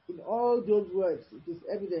 In all Job's words, it is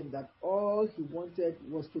evident that all he wanted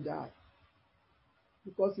was to die,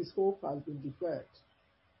 because his hope has been deferred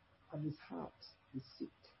and his heart is sick.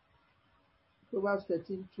 Proverbs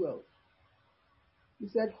 13:12. He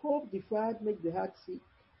said, hope deferred makes the heart sick,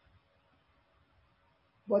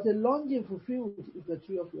 but a longing fulfilled is the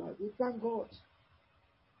tree of life. We thank God,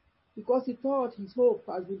 because he thought his hope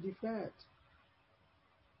has been deferred.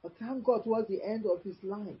 But thank God towards the end of his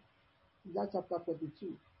life, in that chapter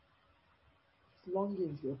 42, his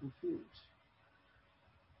longings were fulfilled.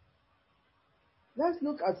 Let's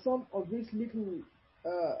look at some of these little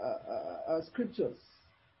scriptures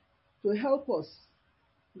to help us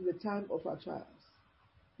in the time of our trials.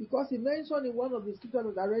 Because he mentioned in one of the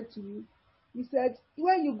scriptures that I read to you, he said,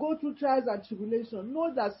 when you go through trials and tribulation,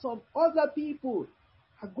 know that some other people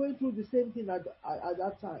are going through the same thing at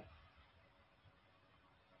that time.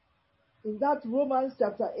 In that Romans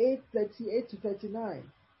chapter 8, 38 to 39,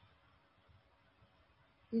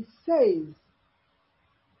 it says,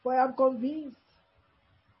 for I am convinced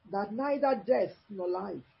that neither death nor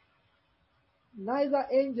life, neither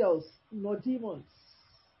angels nor demons,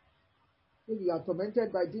 if you are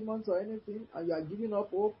tormented by demons or anything, and you are giving up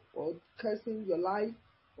hope or cursing your life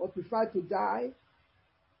or prefer to die,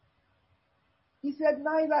 he said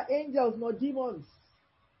neither angels nor demons,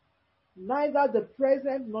 neither the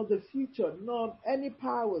present nor the future, nor any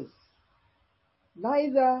powers,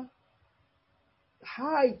 neither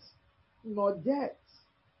height nor depth,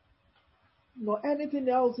 nor anything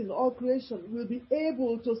else in all creation will be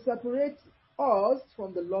able to separate us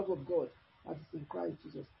from the love of God that is in Christ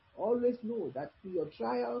Jesus. Always know that in your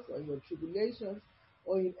trials or your tribulations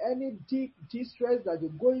or in any deep distress that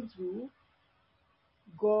you're going through,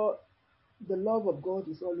 God, the love of God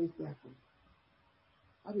is always there for you.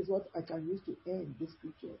 That is what I can use to end this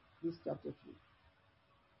scripture, this chapter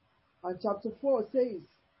 3. And chapter 4 says,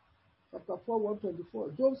 chapter 4,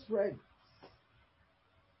 124, Job's friend,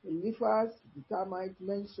 Eliphaz the Temanite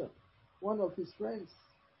mentioned, one of his friends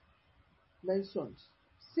mentioned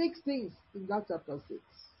 6 things in that chapter 6.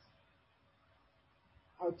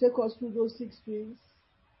 I'll take us through those 6 things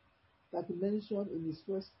that he mentioned in his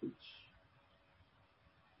first speech.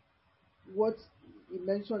 What he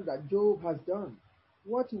mentioned that Job has done,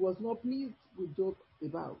 what he was not pleased with Job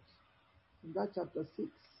about, in that chapter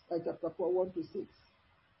 4, 1 to 6.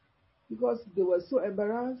 Because they were so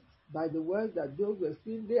embarrassed by the words that Job was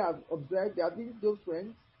seeing. They have observed, they have been Job's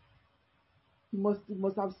friends. He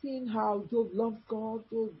must have seen how Job loves God,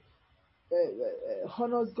 Job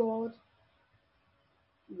honors God.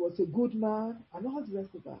 He was a good man, and all the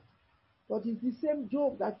rest of that. But it's the same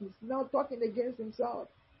Job that is now talking against himself.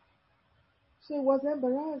 So he was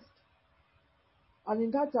embarrassed. And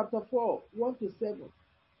in that chapter 4, 1 to 7,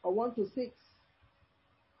 or 1 to 6,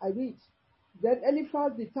 I read, then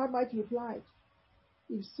Eliphaz the Temanite replied,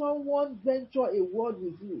 if someone venture a word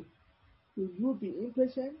with you, will you be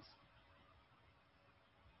impatient?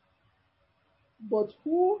 But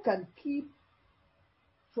who can keep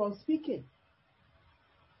from speaking?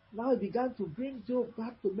 Now he began to bring Job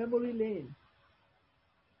back to memory lane.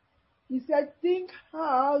 He said, think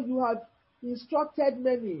how you have instructed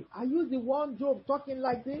many. Are you the one, Job, talking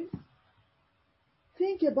like this?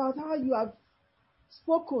 Think about how you have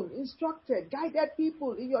spoken, instructed, guided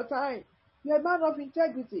people in your time. You're a man of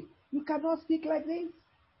integrity. You cannot speak like this.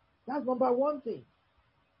 That's number one thing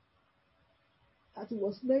that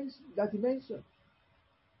he mentioned.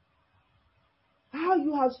 How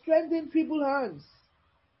you have strengthened feeble hands.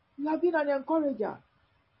 You have been an encourager.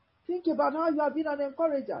 Think about how you have been an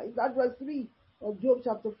encourager. In that verse 3 of Job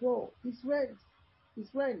chapter 4, his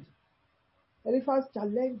friend, Eliphaz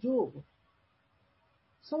challenged Job.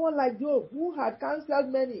 Someone like Job, who had counseled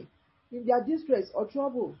many in their distress or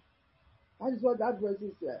trouble. That is what that verse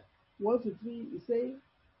is 1 to 3 is saying.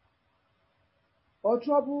 Or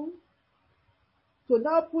trouble, To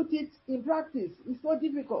now put it in practice is so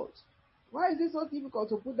difficult. Why is it so difficult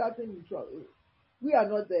to put that thing in trouble? We are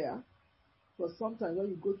not there. But sometimes when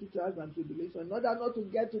you go through trials and tribulation, in order not to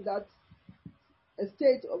get to that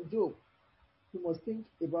state of Job, you must think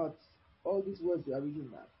about all these words we are reading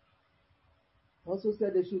now. Also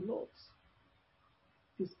said they should not.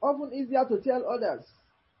 It's often easier to tell others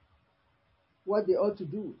what they ought to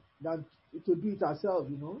do than to do it ourselves,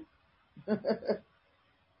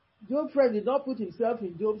 Job's friend did not put himself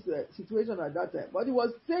in Job's situation at that time, but he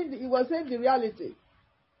was saying the reality.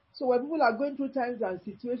 So when people are going through times and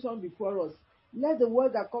situations before us, let the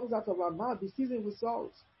word that comes out of our mouth be seasoned with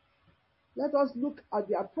salt. Let us look at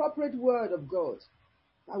the appropriate word of God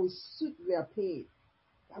that will suit their pain,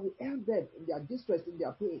 that will help them in their distress, in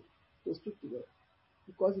their pain, to speak to them.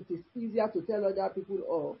 Because it is easier to tell other people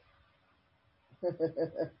off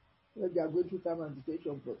when they are going through time and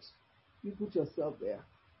situation, but you put yourself there.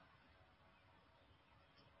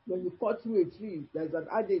 When you cut through a tree, there's an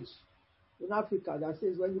adage in Africa that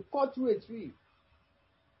says when you cut through a tree,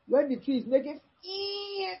 when the tree is making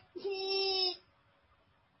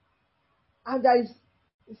and there is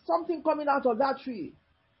something coming out of that tree,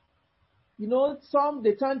 some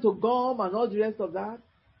they turn to gum and all the rest of that.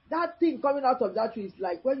 That thing coming out of that tree is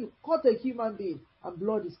like when you cut a human being and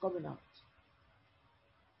blood is coming out.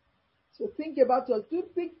 So think about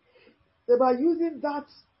using that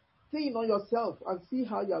thing on yourself and see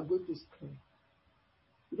how you are going to scream.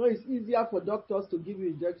 It's easier for doctors to give you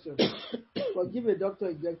injections. But give a doctor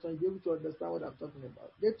injection, you'll be able to understand what I'm talking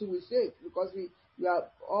about. They too will shake because we are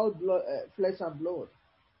all blood, flesh and blood.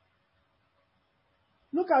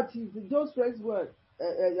 Look at Job's friend's word.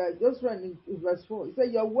 Job's friend in verse 4. He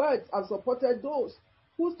said, your words have supported those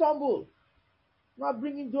who stumble, not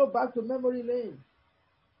bringing Job back to memory lane.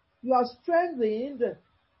 You have strengthened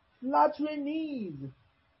flattering knees.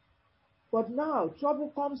 But now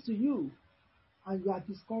trouble comes to you and you are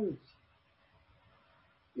discouraged.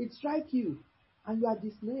 It strikes you and you are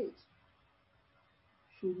dismayed.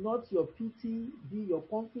 Should not your pity be your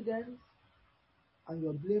confidence and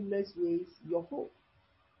your blameless ways your hope?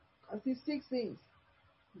 I see 6 things.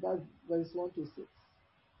 That's verse 1 to 6.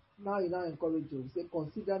 Now you encourage you. Say,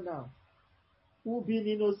 consider now who being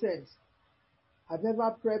innocent have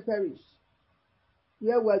ever perished.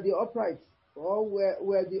 Where were the upright? Or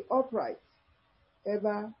were the upright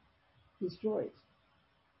ever destroyed?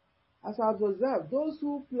 As I have observed, those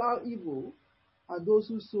who plow evil and those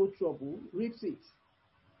who sow trouble reap it.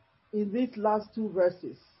 In these last 2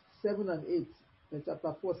 verses, 7 and 8, in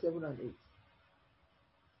chapter 4, 7 and 8.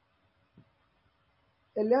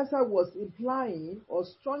 Eliezer was implying or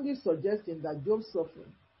strongly suggesting that Job's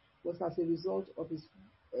suffering was as a result of his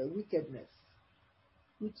wickedness,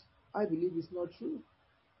 which I believe is not true.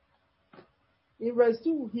 In verse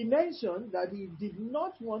 2, he mentioned that he did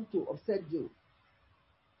not want to upset Job.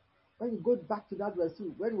 When you go back to that verse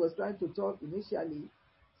 2, when he was trying to talk initially,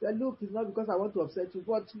 he said, look, it's not because I want to upset you,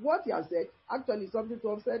 but what he has said actually is something to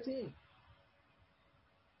upset him.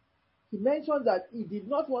 He mentioned that he did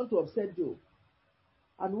not want to upset Job.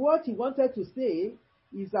 And what he wanted to say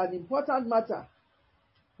is an important matter.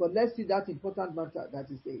 But let's see that important matter that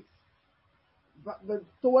he says. But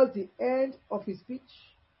towards the end of his speech,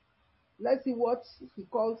 let's see what he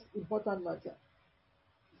calls important matter.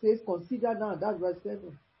 He says, consider now, that's verse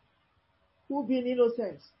 7. Who being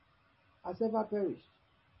innocent has ever perished?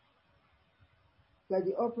 Were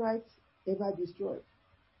the upright ever destroyed?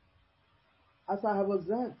 As I have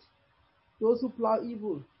observed, those who plow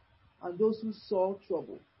evil and those who sow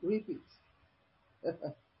trouble reap it.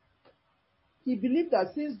 He believed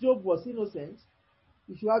that since Job was innocent,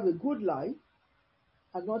 he should have a good life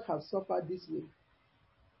and not have suffered this way.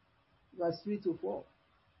 Verse 3 to 4.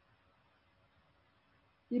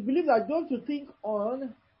 He believed that Job should think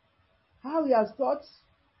on how he has taught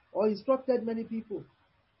or instructed many people.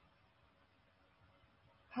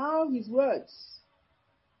 How his words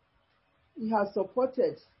he has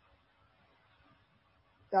supported,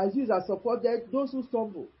 as used has supported those who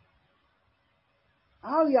stumble.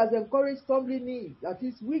 How he has encouraged stumbling knees, that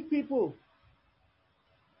is, weak people,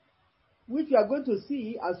 which we are going to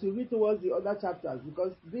see as we read towards the other chapters,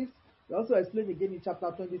 because this we also explain again in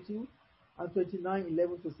chapter 22 and 29,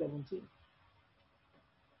 11 to 17.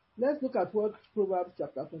 Let's look at what Proverbs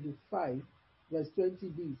chapter 25, verse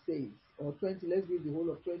 20b says, or 20, let's read the whole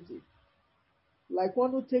of 20. Like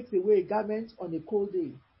one who takes away a garment on a cold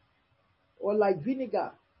day, or like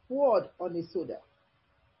vinegar poured on a soda,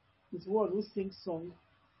 is one who sings songs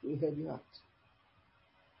to a heavy heart.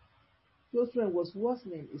 Job's friend was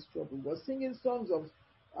worsening his trouble, was singing songs of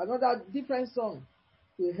another different song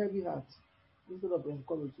to a heavy heart. instead of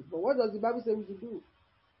encouraging. But what does the Bible say we should do?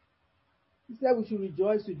 It said we should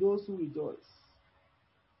rejoice with those who rejoice.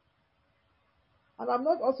 And I'm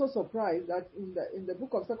not also surprised that in the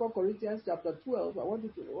book of 2 Corinthians chapter 12, I want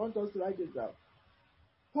us to write it down.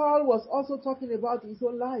 Paul was also talking about his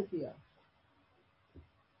own life here.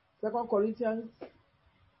 2 Corinthians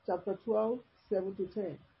chapter 12, 7 to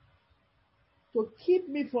 10. To keep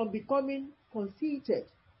me from becoming conceited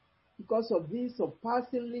because of these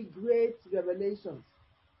surpassingly great revelations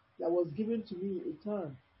that was given to me a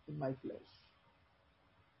turn in my flesh.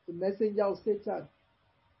 The messenger of Satan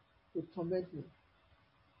to torment me.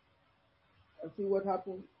 And see what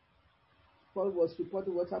happened. Paul was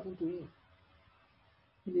reporting what happened to him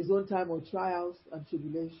in his own time of trials and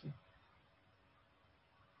tribulation.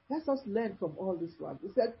 Let us learn from all this one. He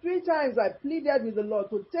said, 3 times I pleaded with the Lord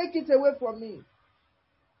to take it away from me.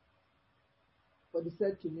 But he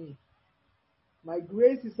said to me, my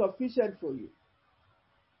grace is sufficient for you,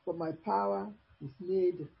 for my power is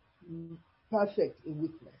made perfect in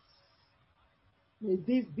weakness. May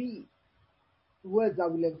these be words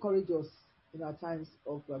that will encourage us in our times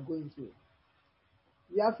of going through.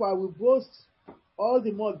 Therefore, I will boast all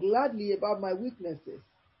the more gladly about my weaknesses,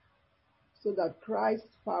 so that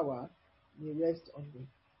Christ's power may rest on me.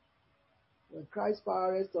 When Christ's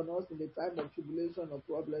power rests on us in the time of tribulation or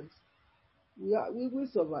problems, we will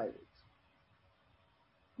survive it.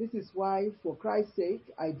 This is why, for Christ's sake,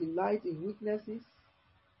 I delight in weaknesses,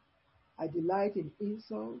 I delight in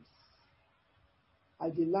insults, I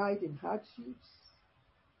delight in hardships,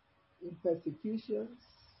 in persecutions,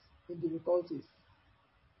 in difficulties.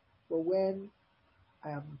 For when I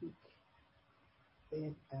am weak,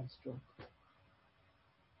 then I am strong. I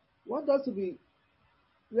want us to be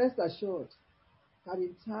rest assured that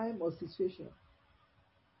in time or situation,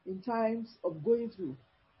 in times of going through,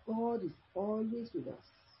 God is always with us.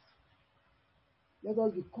 Let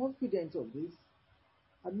us be confident of this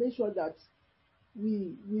and make sure that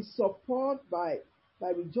we support by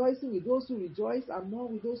rejoicing with those who rejoice and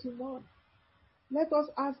mourn with those who mourn. Let us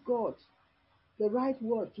ask God the right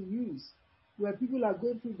word to use when people are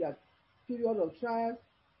going through that period of trials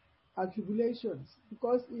and tribulations,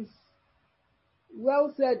 because it's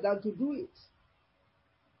well said than to do it.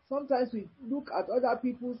 Sometimes we look at other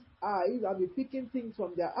people's eyes and we're picking things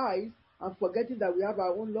from their eyes and forgetting that we have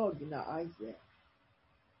our own log in our eyes there.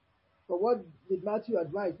 But what did Matthew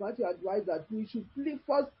advise? Matthew advised that we should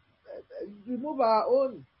first remove our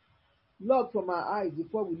own log from our eyes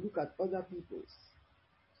before we look at other people's.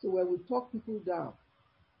 So when we talk people down,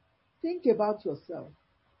 think about yourself.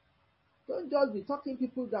 Don't just be talking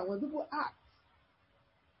people down. When people act,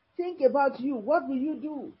 think about you. What will you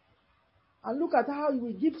do? And look at how you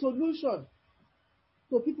will give solution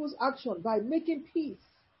to people's action by making peace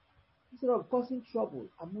instead of causing trouble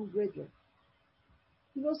among brethren.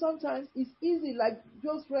 You know, sometimes it's easy, like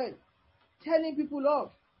Job's friend, telling people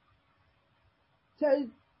off,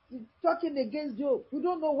 talking against Job. We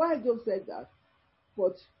don't know why Job said that,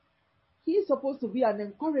 but he's supposed to be an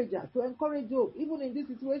encourager, to encourage Job, even in this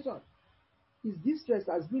situation. His distress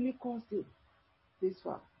has really caused him this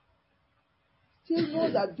far. Still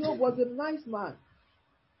know that Job was a nice man.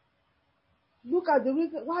 Look at the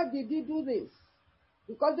reason. Why did he do this?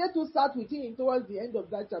 Because they too sat with him towards the end of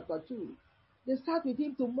that chapter 2. They sat with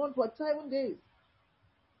him to mourn for 7 days.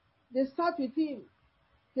 They sat with him.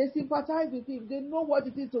 They sympathized with him. They know what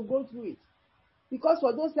it is to go through it. Because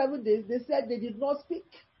for those 7 days, they said they did not speak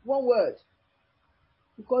one word.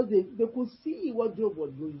 Because they could see what Job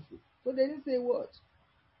was going through. So they didn't say a word.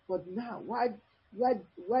 But now, why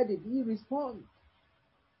did he respond?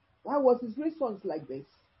 Why was his response like this?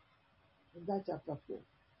 In that chapter 4.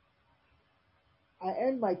 I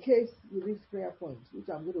end my case with this prayer point, which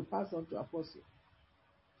I'm going to pass on to Apostle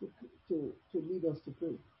to lead us to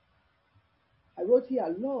pray. I wrote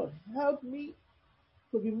here, Lord, help me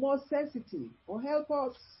to be more sensitive, or help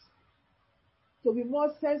us to be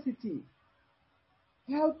more sensitive.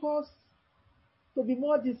 Help us to be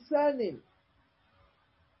more discerning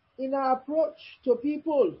in our approach to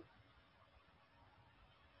people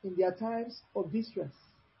in their times of distress.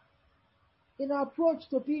 In our approach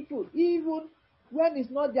to people, even when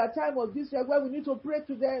it's not their time of distress, when we need to pray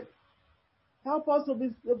to them. Help us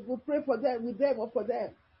to pray for them, with them, or for them.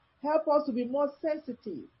 Help us to be more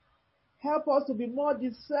sensitive. Help us to be more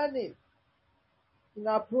discerning in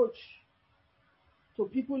our approach to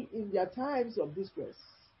people in their times of distress,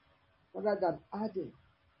 rather than adding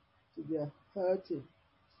to their hurting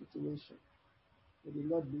situation. May the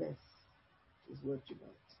Lord bless His word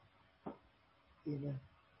tonight. Amen.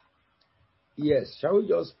 Yes, shall we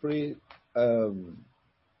just pray in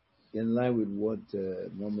line with what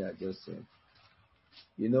Mommy had just said?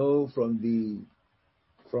 You know, from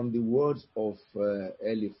the words of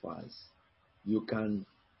Eliphaz, you can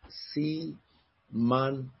see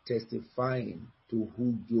man testifying to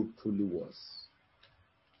who Job truly was.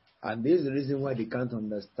 And this is the reason why they can't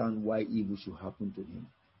understand why evil should happen to him.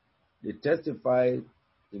 They testify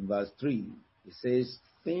in verse 3. It says,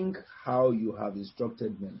 think how you have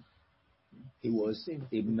instructed men. He was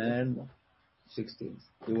a man, 16.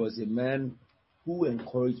 He was a man who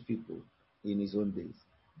encouraged people in his own days.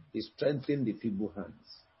 He strengthened the feeble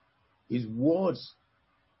hands. His words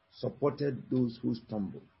supported those who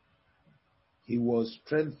stumbled. He has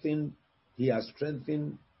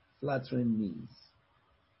strengthened flattering knees.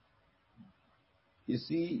 You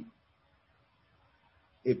see,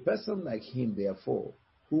 a person like him, therefore,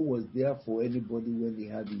 who was there for anybody when they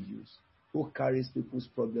had issues, who carries people's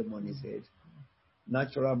problem on his head,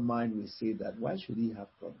 natural mind will say that, why should he have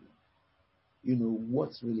problem? You know,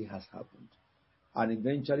 what really has happened? And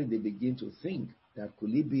eventually they begin to think that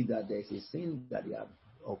could it be that there is a sin that he have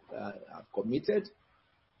committed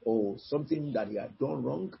or something that he had done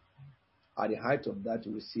wrong? At the height of that,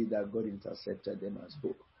 you will see that God intercepted them and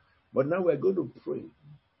spoke. But now we're going to pray.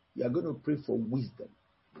 We are going to pray for wisdom.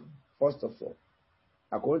 First of all,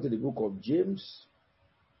 according to the book of James,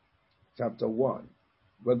 chapter 1,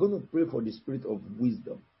 we're going to pray for the spirit of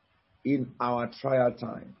wisdom in our trial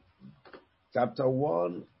time. Chapter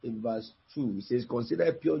 1, in verse 2, it says,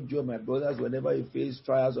 consider pure joy, my brothers, whenever you face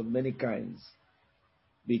trials of many kinds,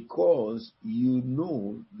 because you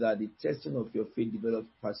know that the testing of your faith develops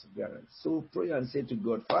perseverance. So pray and say to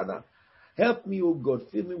God, Father, help me, O God,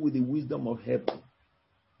 fill me with the wisdom of heaven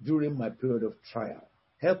during my period of trial.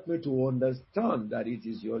 Help me to understand that it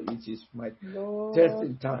is my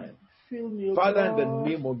testing time. Father, in the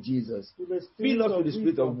name of Jesus, fill us with the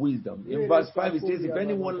spirit of wisdom. In verse 5, it says, if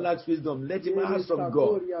anyone lacks wisdom, let him ask from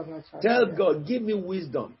God. Tell God, give me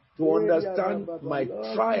wisdom to understand my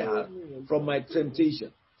trial from my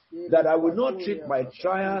temptation, that I will not treat my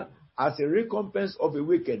trial as a recompense of a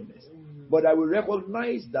wickedness, but I will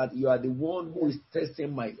recognize that you are the one who is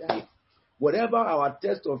testing my faith. Whatever our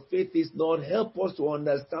test of faith is, Lord, help us to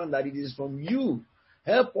understand that it is from you.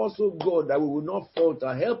 Help us, oh God, that we will not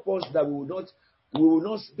falter. Help us that we will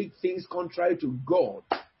not speak things contrary to God.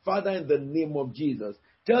 Father, in the name of Jesus,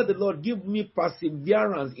 tell the Lord, give me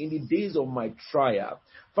perseverance in the days of my trial.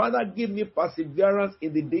 Father, give me perseverance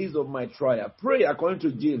in the days of my trial. Pray according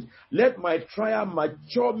to James. Let my trial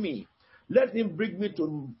mature me. Let him bring me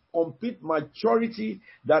to complete maturity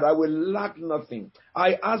that I will lack nothing.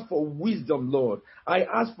 I ask for wisdom, Lord. I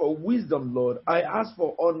ask for wisdom, Lord. I ask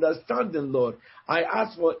for understanding, Lord. I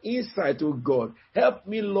ask for insight, oh God. Help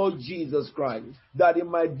me, Lord Jesus Christ, that in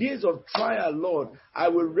my days of trial, Lord, I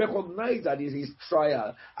will recognize that it is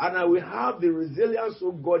trial, and I will have the resilience,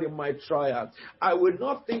 oh God, in my trial. I will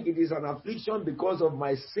not think it is an affliction because of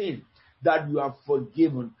my sin that you have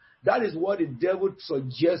forgiven. That is what the devil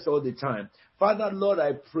suggests all the time. Father, Lord,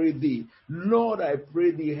 I pray thee. Lord, I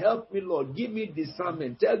pray thee. Help me, Lord. Give me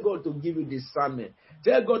discernment. Tell God to give you discernment.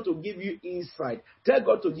 Tell God to give you insight. Tell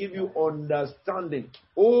God to give you understanding.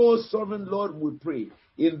 Oh, sovereign Lord, we pray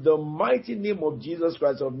in the mighty name of Jesus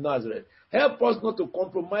Christ of Nazareth. Help us not to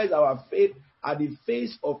compromise our faith at the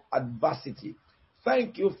face of adversity.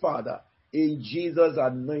 Thank you, Father. In Jesus'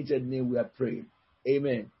 anointed name we are praying.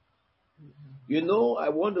 Amen. You know, I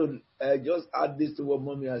want to just add this to what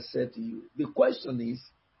Mommy has said to you. The question is,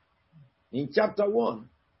 in chapter 1,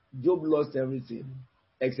 Job lost everything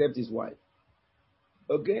except his wife.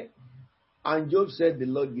 Okay? And Job said, the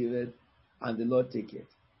Lord give it and the Lord take it.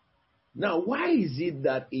 Now, why is it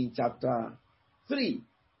that in chapter 3,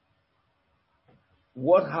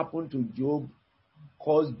 what happened to Job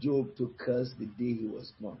caused Job to curse the day he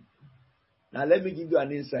was born? Now, let me give you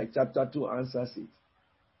an insight. Chapter 2 answers it.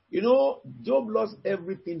 You know, Job lost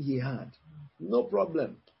everything he had. No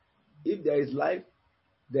problem. If there is life,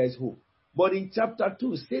 there is hope. But in chapter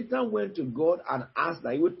 2, Satan went to God and asked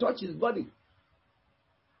that he would touch his body.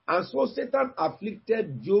 And so Satan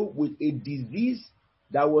afflicted Job with a disease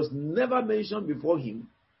that was never mentioned before him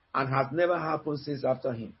and has never happened since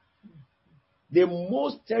after him. The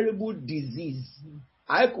most terrible disease,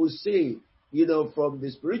 I could say, you know, from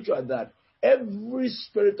the spiritual, that every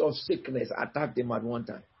spirit of sickness attacked him at one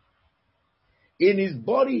time. In his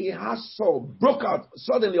body, he has sore, broke out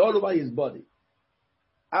suddenly all over his body.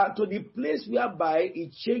 To the place whereby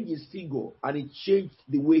it changed his figure and it changed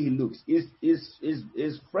the way he looks.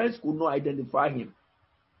 His friends could not identify him.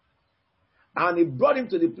 And it brought him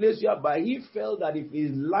to the place whereby he felt that if he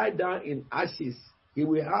lie down in ashes, he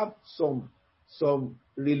will have some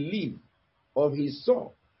relief of his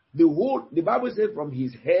sore. The Bible says from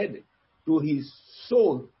his head to his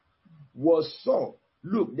soul was sore.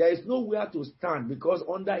 Look, there is nowhere to stand because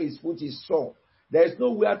under his foot is sore. There is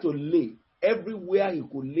nowhere to lay. Everywhere he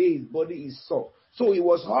could lay his body is sore. So he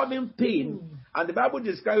was having pain. And the Bible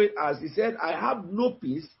describes it as, he said, I have no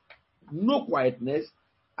peace, no quietness,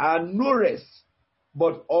 and no rest,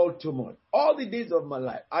 but all tumult. All the days of my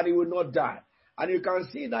life, and he will not die. And you can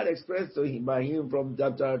see that expressed to him by him from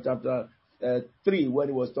chapter 3 when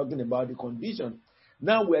he was talking about the condition.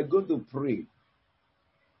 Now we are going to pray.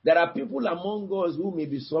 There are people among us who may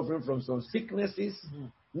be suffering from some sicknesses,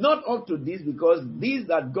 not up to this, because this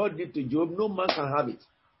that God did to Job, no man can have it.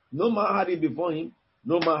 No man had it before him.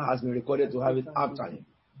 No man has been recorded to have it after him.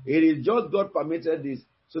 It is just God permitted this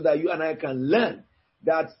so that you and I can learn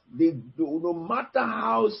that no matter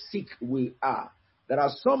how sick we are, there are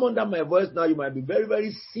some under my voice now, you might be very,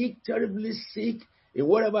 very sick, terribly sick, in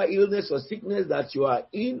whatever illness or sickness that you are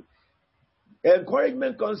in.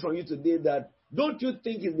 Encouragement comes from you today that don't you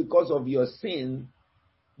think it's because of your sin?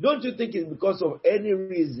 Don't you think it's because of any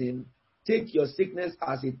reason? Take your sickness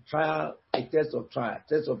as a trial, a test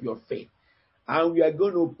of your faith. And we are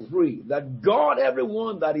going to pray that God,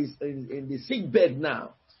 everyone that is in the sick bed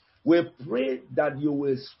now, will pray that you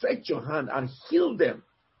will stretch your hand and heal them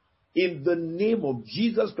in the name of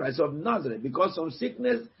Jesus Christ of Nazareth. Because some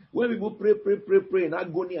sickness, when people pray in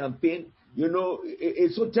agony and pain,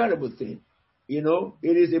 it's a terrible thing.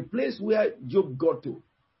 It is a place where Job got to.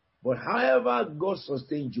 But however God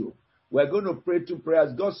sustained Job, we're going to pray 2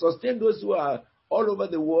 prayers. God sustain those who are all over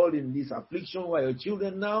the world in this affliction, who are your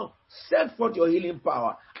children now. Set forth your healing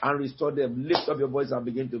power and restore them. Lift up your voice and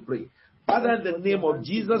begin to pray. Father, in the name of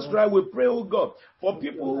Jesus Christ, we pray, oh God, for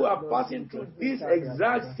people who are passing through this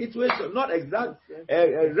exact situation, not exact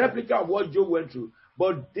replica of what Job went through,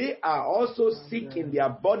 but they are also sick in their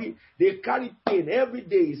body. They carry pain. Every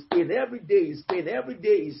day is pain. Every day is pain. Every day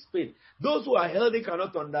is pain. Those who are healthy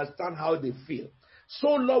cannot understand how they feel. So,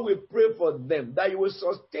 Lord, we pray for them, that you will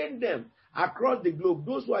sustain them across the globe.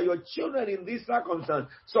 Those who are your children in this circumstance,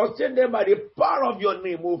 sustain them by the power of your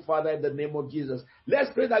name, oh Father, in the name of Jesus.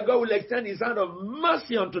 Let's pray that God will extend his hand of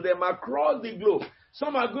mercy unto them across the globe.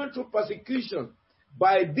 Some are going through persecution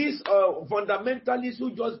by these fundamentalists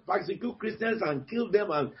who just persecute Christians and kill them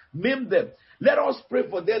and maim them. Let us pray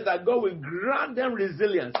for them that God will grant them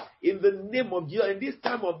resilience in the name of Jesus. In this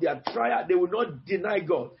time of their trial, they will not deny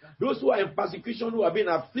God. Those who are in persecution, who have been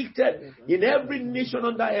afflicted in every nation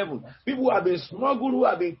under heaven, people who have been smuggled, who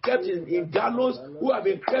have been kept in gallows, who have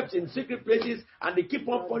been kept in secret places, and they keep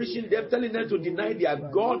on punishing them, telling them to deny their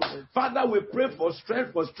God. Father, we pray for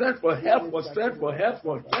strength, for help, for strength.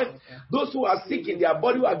 Those who are sick in their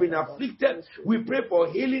body, who have been afflicted, we pray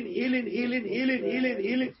for healing.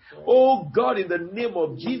 Oh God, in the name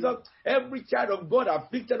of Jesus, every child of God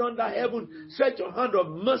afflicted under heaven, stretch your hand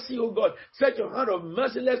of mercy, oh God. Stretch your hand of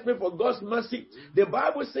mercy. Let's pray for God's mercy. The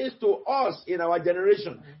Bible says to us in our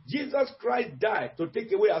generation, Jesus Christ died to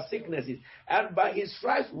take away our sicknesses, and by his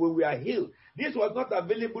stripes we are healed. This was not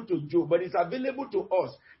available to Job, but it's available to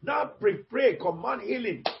us. Now pray, command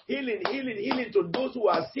healing to those who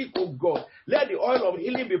are sick, oh God. Let the oil of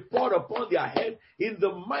healing be poured upon their head in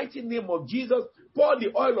the mighty name of Jesus. Pour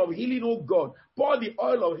the oil of healing, oh God. Pour the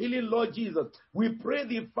oil of healing, Lord Jesus. We pray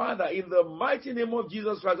thee, Father, in the mighty name of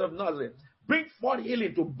Jesus Christ of Nazareth. Bring forth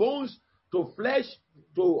healing to bones, to flesh,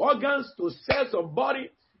 to organs, to cells of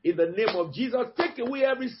body. In the name of Jesus, take away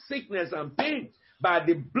every sickness and pain by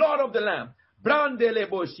the blood of the Lamb. Thank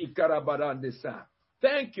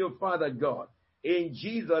you, Father God. In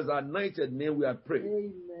Jesus' anointed name we are praying.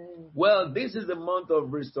 Amen. Well, this is the month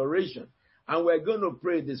of restoration. And we're going to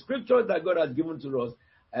pray the scriptures that God has given to us.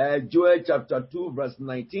 Joel chapter 2, verse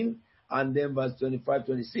 19, and then verse 25,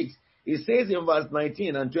 26. It says in verse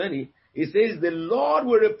 19 and 20, it says, the Lord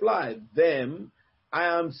will reply them,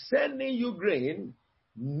 I am sending you grain,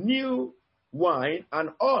 new wine,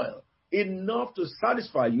 and oil, enough to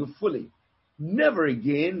satisfy you fully. Never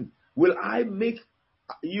again will I make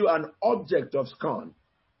you an object of scorn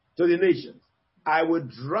to the nations. I will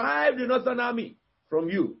drive the northern army from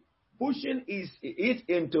you, pushing it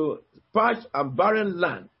into parched and barren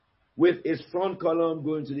land with its front column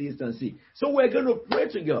going to the eastern sea. So we're going to pray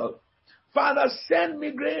to God. Father, send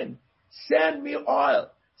me grain, send me oil,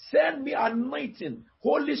 send me anointing.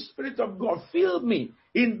 Holy Spirit of God, fill me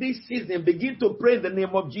in this season. Begin to pray in the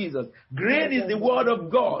name of Jesus. Grain is the word of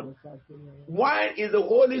God. Wine is the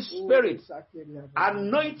Holy Spirit.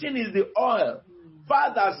 Anointing is the oil.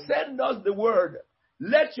 Father, send us the word.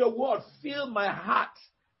 Let your word fill my heart.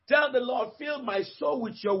 Tell the Lord, fill my soul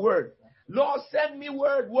with your word. Lord, send me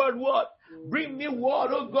word. Bring me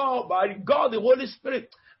word, oh God, by God, the Holy Spirit.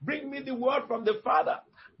 Bring me the word from the Father.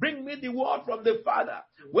 Bring me the word from the Father.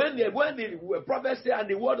 When the prophet said, and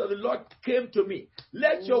the word of the Lord came to me,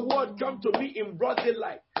 let your word come to me in broad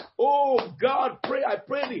daylight. Oh God, I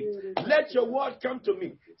pray thee, let your word come to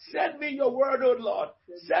me. Send me your word, O Lord.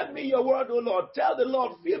 Send me your word, O Lord. Tell the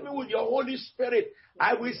Lord, fill me with your Holy Spirit.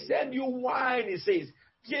 I will send you wine, he says.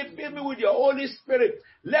 Fill me with your Holy Spirit.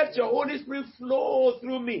 Let your Holy Spirit flow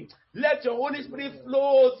through me. Let your Holy Spirit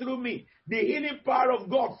flow through me. The healing power of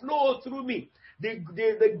God flow through me. The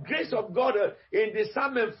grace of God in the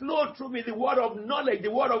sermon flow through me. The word of knowledge,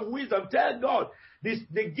 the word of wisdom. Tell God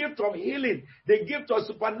the gift of healing, the gift of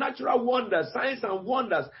supernatural wonders, signs and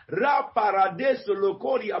wonders. Ra parades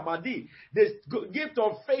lokori amadi. The gift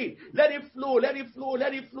of faith. Let it flow, let it flow,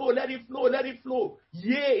 let it flow, let it flow, let it flow.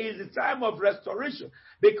 Yea, is the time of restoration.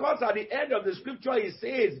 Because at the end of the scripture it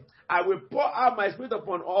says, I will pour out my spirit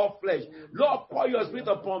upon all flesh. Lord, pour your spirit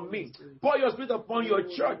upon me. Pour your spirit upon your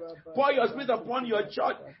church. Pour your spirit upon your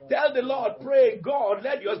church. Tell the Lord, pray, God,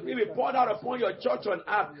 let your spirit be poured out upon your church on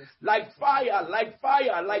earth. Like fire, like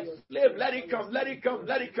flame. Let it come, let it come,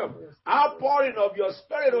 let it come. Outpouring of your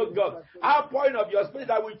spirit, oh God. Outpouring of your spirit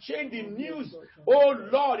that will change the news. Oh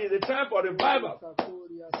Lord, in the time for revival.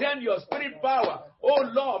 Send your spirit power. Oh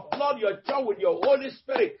Lord, flood your church with your Holy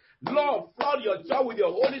Spirit. Lord, flood your church with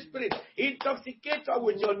your Holy Spirit. Intoxicate her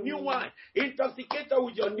with your new wine. Intoxicate her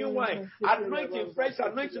with your new wine. Anointing, fresh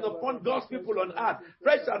anointing upon God's people on earth.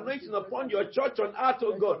 Fresh anointing upon your church on earth,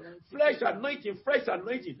 oh God. Fresh anointing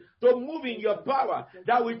to move in your power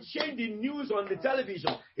that will change the news on the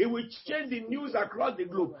television. It will change the news across the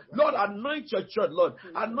globe. Lord, anoint your church, Lord.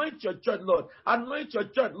 Anoint your church, Lord. Anoint your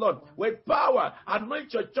church, Lord. With power.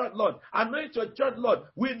 Anoint your church, Lord. Anoint your church, Lord.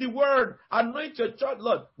 With the word. Anoint your church,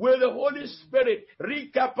 Lord. With the Holy Spirit.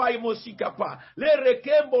 Rikapa imosikapa.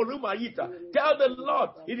 Lerekembo lumayita. Tell the Lord,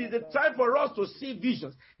 it is the time for us to see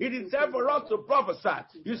visions. It is time for us to prophesy.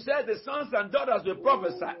 You said the sons and daughters will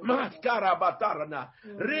prophesy.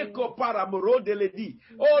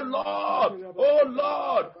 Oh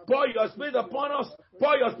Lord, pour your spirit upon us.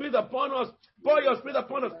 Pour your spirit upon us. Pour your spirit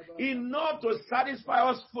upon us, enough to satisfy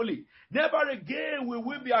us fully. Never again will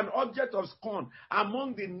we be an object of scorn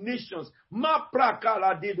among the nations.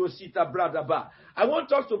 I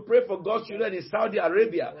want us to pray for God's children in Saudi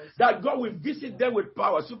Arabia, that God will visit them with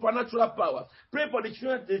power, supernatural power. Pray for the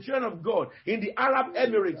children of God in the Arab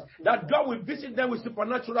Emirates, that God will visit them with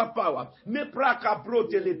supernatural power. And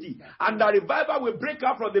the revival will break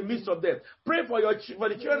out from the midst of them. Pray for the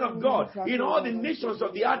children of God in all the nations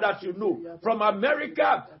of the earth that you know, from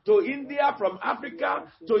America to India, from Africa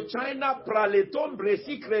to China, Praleton,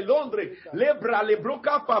 Bresikre, Londres, Lebra,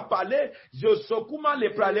 Lebroka, Papale, Josokuma,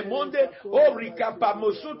 Lepra, Monde, Obrika,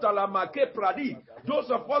 Pamosuta, Lamake, Pradi.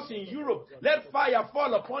 Those of us in Europe, let fire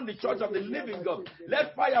fall upon the church of the living God.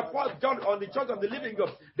 Let fire fall on the church of the living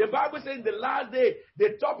God. The Bible says in the last day,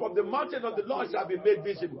 the top of the mountain of the Lord shall be made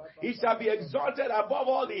visible. He shall be exalted above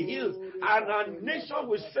all the hills, and a nation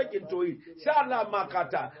will shake into it.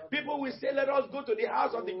 Makata. People will say, let us go to the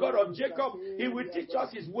house of the God of Jacob. He will teach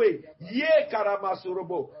us his way. Ye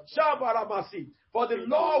karamasurobo. Shabaramasi. For the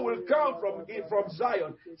Lord will come from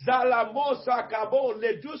Zion. Zalamosa kabo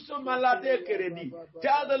ledusu malade keredi.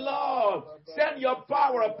 Tell the Lord, send your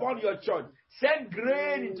power upon your church. Send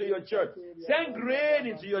grain into your church. Send grain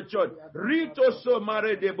into your church. Rito so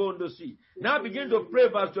mare de bondosi. Now begin to pray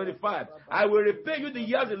verse 25. I will repay you the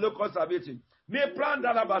years the locusts have eaten.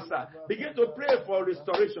 Begin to pray for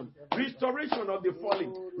restoration. Restoration of the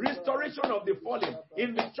fallen. Restoration of the fallen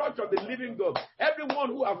in the church of the living God. Everyone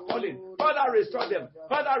who have fallen, Father, restore them.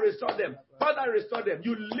 Father, restore them. Father, restore them.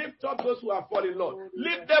 You lift up those who have fallen, Lord.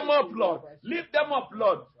 Lift them up, Lord. Lift them up,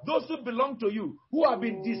 Lord. Those who belong to you, who have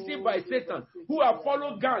been deceived by Satan, who have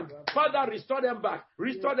followed gang, Father, restore them back.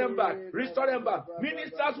 Restore them back. Restore them back.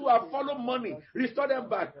 Ministers who have followed money, restore them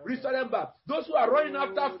back. Restore them back. Those who are running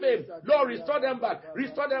after fame, Lord, restore them back.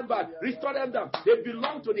 Restore them back. Restore them down. They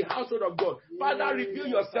belong to the household of God. Father, reveal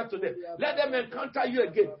yourself to them. Let them encounter you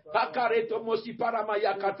again. Pakareto mosi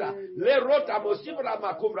paramayakata. Lerota mosi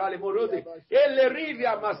paramakubra le morode.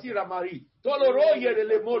 Eleriria masira mari. Toloroye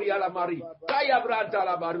le mori ala mari. Kaya branta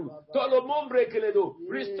la baru. Tolomombre keledo.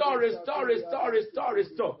 Restore, restore, restore, restore,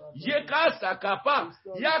 restore. Yekasa kapa.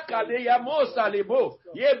 Yakale yamosa lebo.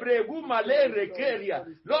 Yebrebu male rekeria.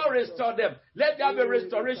 Lord, restore them. Let there be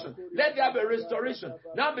restoration. Let there be restoration.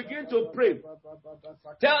 Now begin to pray.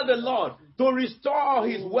 Tell the Lord to restore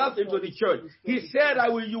his wealth into the church. He said,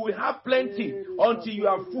 you will have plenty until you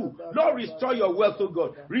are full. Lord, restore your wealth, O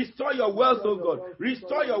God. Restore your wealth, O God.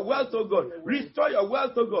 Restore your wealth, O God. Restore your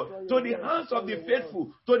wealth, O God, to the hands of the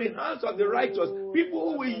faithful, to the hands of the righteous,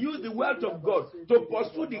 people who will use the wealth of God to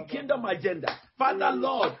pursue the kingdom agenda. Father,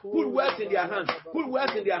 Lord, put wealth in their hands. Put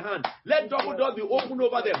wealth in their hands. Let double doors be opened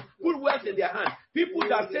over them. Put wealth in their hands. People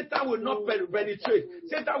that Satan will not penetrate.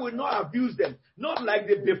 Satan will not abuse them. Not like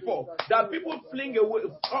the before. That people fling away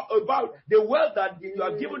about the wealth that you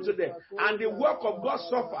have given to them. And the work of God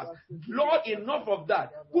suffers. Lord, enough of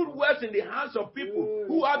that. Put wealth in the hands of people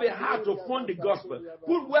who have a heart to fund the gospel.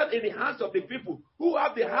 Put wealth in the hands of the people who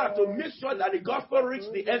have the heart to make sure that the gospel reaches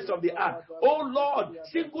the ends of the earth. Oh Lord,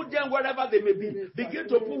 single them wherever they may be. Begin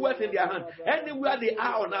to put wealth in their hand. Anywhere they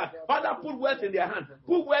are on earth. Father, put wealth in their hand.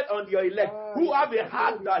 Put wealth on your elect who have a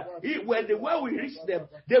heart that when the word will reach them,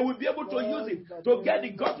 they will be able to use it to get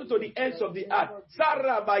the gospel to the ends of the earth.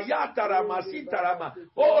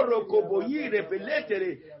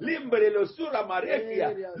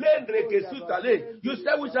 You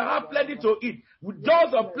said we shall have plenty to eat.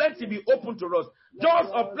 Doors of plenty be open to us. Doors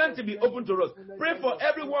of plenty be open to us. Pray for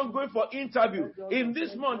everyone going for interview in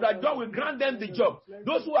this month that God will grant them the job.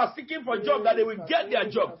 Those who are seeking for job, that they will get their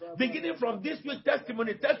job. Beginning from this week,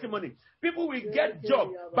 testimony. People will get job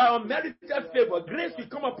by unmerited favor. Grace will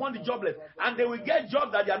come upon the jobless, and they will get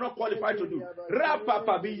job that they are not qualified to do.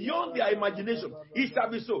 Rapapa, beyond their imagination. It shall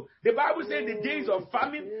be so. The Bible says in the days of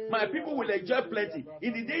famine, my people will enjoy plenty.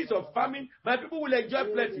 In the days of famine, my people will enjoy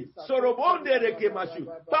plenty.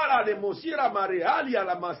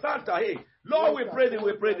 Lord, we pray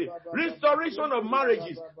thee. Restoration of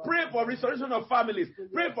marriages. Pray for restoration of families.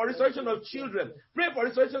 Pray for restoration of children. Pray for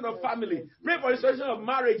restoration of family. Pray for restoration of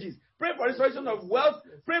marriages. Pray for restoration of wealth.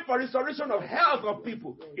 Pray for restoration of health of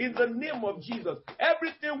people. In the name of Jesus.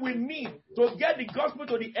 Everything we need to get the gospel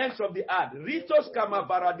to the ends of the earth. Ritos kama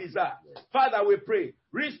paradiza. Father, we pray.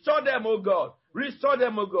 Restore them, O God. Restore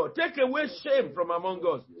them, O God. Take away shame from among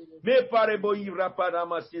us. Work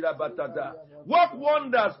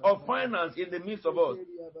wonders of finance in the midst of us.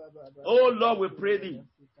 Oh Lord, we pray thee.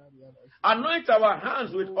 Anoint our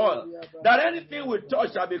hands with oil, that anything we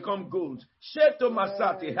touch shall become gold. Let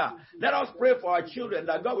us pray for our children,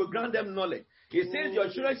 that God will grant them knowledge. He says your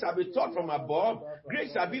children shall be taught from above.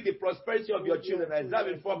 Great shall be the prosperity of your children.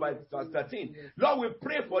 Isaiah 4 by verse 13. Lord, we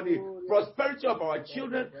pray for the prosperity of our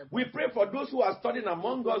children. We pray for those who are studying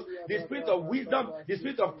among us, the spirit of wisdom, the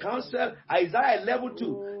spirit of counsel. Isaiah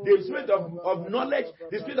 11:2. The spirit of knowledge,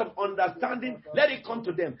 the spirit of understanding. Let it come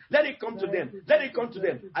to them. Let it come to them. Let it come to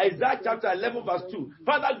them. Isaiah chapter 11 verse 2.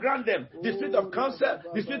 Father, grant them the spirit of counsel,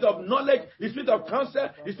 the spirit of knowledge, the spirit of counsel,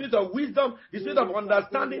 the spirit of wisdom, the spirit of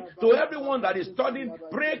understanding to everyone that is studying.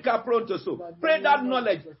 Pray capronto so. Pray that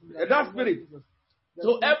knowledge, that spirit.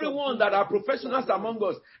 So everyone that are professionals among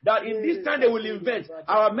us, that in this time they will invent,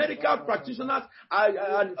 our medical practitioners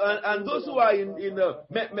and those who are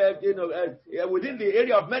within the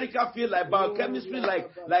area of medical field, like biochemistry, like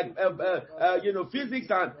physics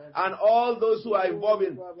and all those who are involved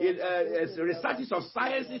in researches of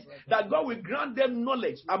sciences, that God will grant them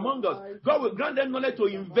knowledge among us. God will grant them knowledge to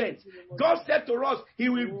invent. God said to us, He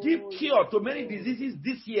will give cure to many diseases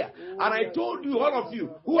this year. And I told you, all of you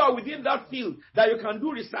who are within that field, that you can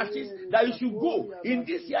do researches, that you should go. In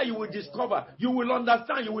this year you will discover, you will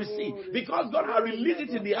understand, you will see. Because God has released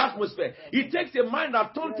it in the atmosphere. It takes a mind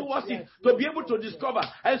that turns towards it to be able to discover.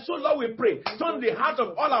 And so Lord, we pray, turn the heart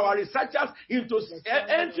of all our researchers into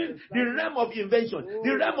entering the realm of invention.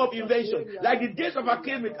 The realm of invention. Like the days of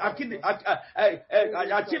Archimedes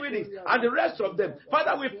and the rest of them.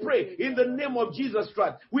 Father, we pray in the name of Jesus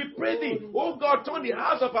Christ. We pray thee, oh God, turn the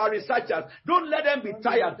hearts of our researchers. Don't let them be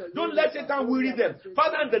tired. Don't let Satan weary them.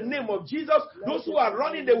 Father, in the name of Jesus, those who are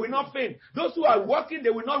running, they will not faint. Those who are walking, they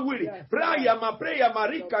will not weary. The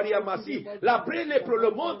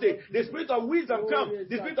spirit of wisdom come.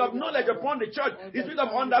 The spirit of knowledge upon the church. The spirit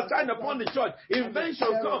of understanding upon the church.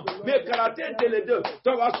 Invention come.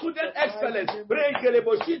 To our student excellence.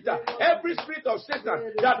 Every spirit of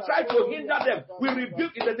Satan that tries to hinder them, we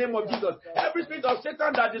rebuke in the name of Jesus. Every spirit of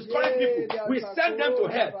Satan that discourages people, we send them to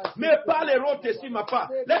hell.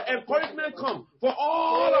 Let encouragement come for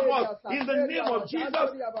all of us in the name of Jesus.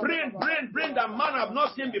 Bring that man have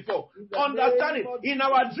not seen before. Understanding in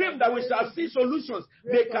our dream that we shall see solutions.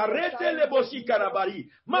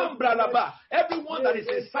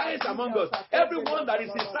 Everyone that is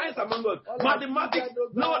in science among us, mathematics,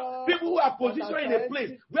 Lord, people who are positioned in a place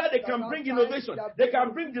where they can bring innovation, they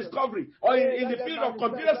can bring discovery, or in the field of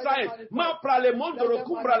computer science.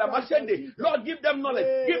 Lord, give them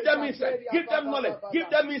knowledge, give them insight, give them knowledge, give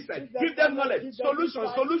them insight, give them knowledge. solution.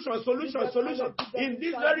 In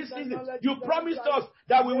this very season, you promised us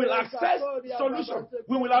that we will accept solution.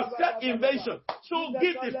 We will accept invention. So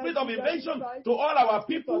give the spirit of invention to all our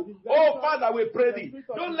people. Oh, Father, we pray thee.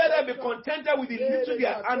 Don't let them be contented with the little they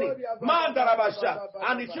are earning. Man, Darabasha,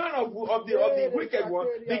 and the children of the wicked one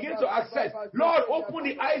begin to access. Lord, open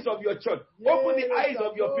the eyes of your church. Open the eyes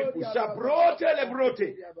of your people.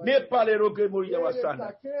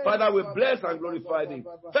 Father, we bless and glorify thee.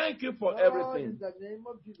 Thank you for everything.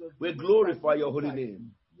 We glorify your holy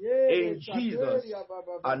name. In Jesus'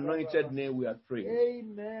 anointed name we are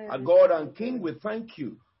praying. Our God and King, we thank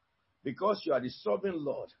you because you are the sovereign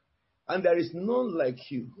Lord. And there is none like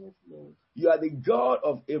you. You are the God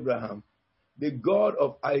of Abraham, the God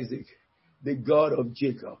of Isaac, the God of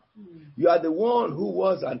Jacob. You are the one who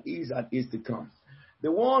was and is to come.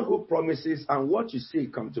 The one who promises and what you say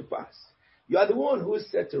come to pass. You are the one who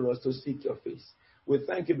said to us to seek your face. We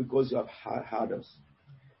thank you because you have heard us.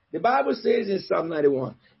 The Bible says in Psalm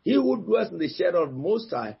 91, he who dwells in the shadow of the Most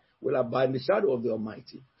High will abide in the shadow of the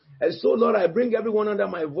Almighty. And so, Lord, I bring everyone under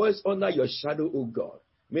my voice under your shadow, O God.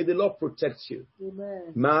 May the Lord protect you.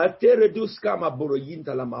 Amen.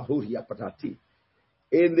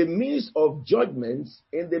 In the midst of judgments,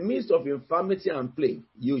 in the midst of infirmity and plague,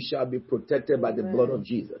 you shall be protected by the blood of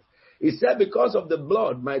Jesus. He said, because of the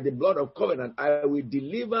blood, by the blood of covenant, I will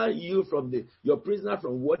deliver you from your prisoner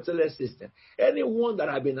from waterless system. Anyone that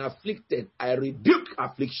have been afflicted, I rebuke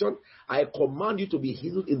affliction. I command you to be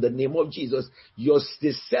healed in the name of Jesus.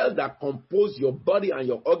 The cells that compose your body and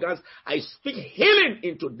your organs, I speak healing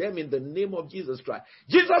into them in the name of Jesus Christ.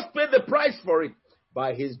 Jesus paid the price for it.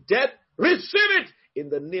 By his death, receive it in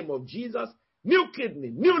the name of Jesus. New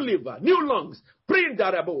kidney, new liver, new lungs,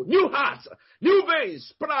 pre-darabo, new heart, new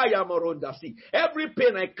veins, every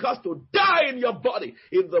pain I cast to die in your body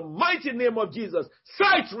in the mighty name of Jesus.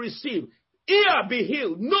 Sight receive, ear be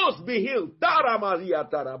healed, nose be healed.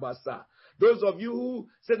 Those of you who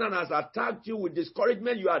Satan has attacked you with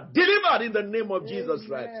discouragement, you are delivered in the name of Jesus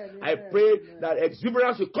Christ. I pray that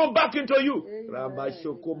exuberance will come back into you.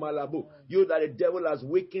 You that the devil has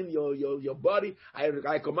weakened your body,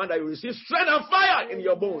 I command that you receive strength and fire in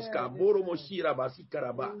your bones.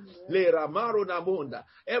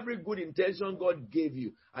 Every good intention God gave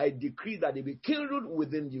you, I decree that it be kindled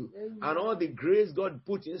within you. And all the grace God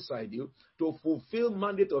put inside you to fulfill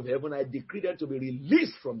mandate of heaven, I decree that to be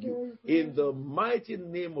released from you in the mighty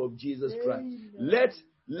name of Jesus Christ.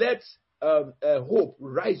 Let hope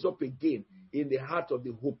rise up again in the heart of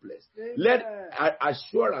the hopeless. Let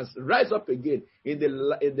assurance rise up again in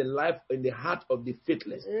the heart of the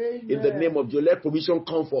faithless. In the name of Jesus, let provision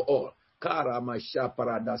come for all.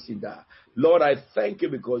 Lord, I thank you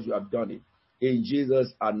because you have done it. In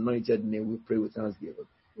Jesus' anointed name, we pray with thanksgiving.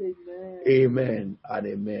 Amen and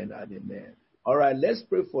amen and amen. All right, let's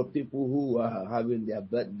pray for people who are having their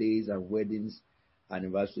birthdays and weddings,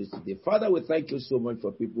 anniversaries today. Father, we thank you so much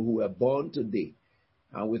for people who were born today.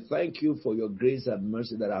 And we thank you for your grace and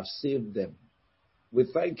mercy that have saved them. We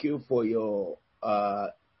thank you for your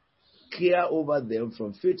care over them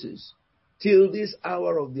from fetus till this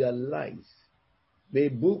hour of their life. May a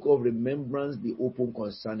book of remembrance be open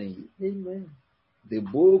concerning you. Amen. The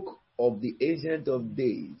book of the Ancient of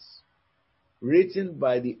Days, written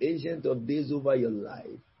by the Ancient of Days over your life,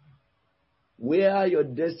 where your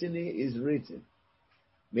destiny is written.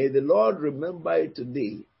 May the Lord remember it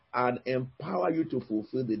today and empower you to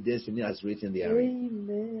fulfill the destiny as written therein.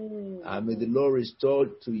 Amen. And may the Lord restore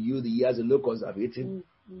to you the years the locusts have eaten.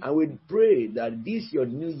 Mm-hmm. And we pray that this your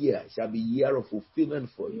new year shall be a year of fulfillment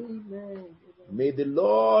for you. Amen. May the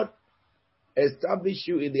Lord establish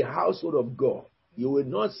you in the household of God. You will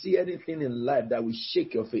not see anything in life that will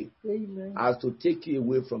shake your faith. Amen. As to take you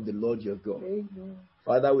away from the Lord your God. Amen.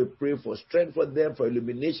 Father, we pray for strength for them, for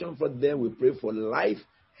illumination for them. We pray for life,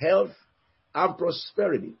 health, and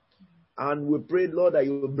prosperity. And we pray, Lord, that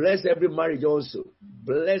you will bless every marriage also.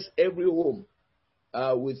 Bless every home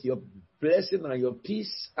with your blessing and your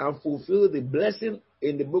peace, and fulfill the blessing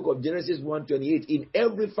in the book of Genesis 1:28 in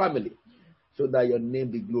every family, so that your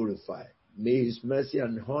name be glorified. May his mercy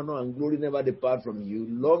and honor and glory never depart from you.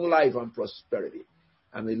 Long life and prosperity.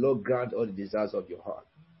 And may the Lord grant all the desires of your heart.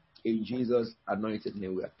 In Jesus' anointed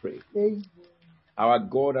name we are praying. Amen. Our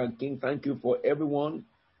God and King, thank you for everyone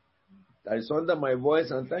that is under my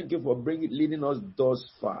voice, and thank you for leading us thus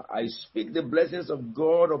far. I speak the blessings of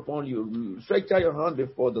God upon you. Stretch out your hand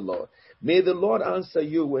before the Lord. May the Lord answer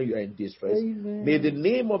you when you are in distress. Amen. May the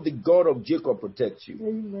name of the God of Jacob protect you.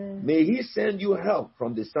 Amen. May he send you help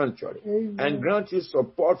from the sanctuary. Amen. And grant you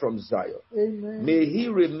support from Zion. Amen. May he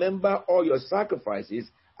remember all your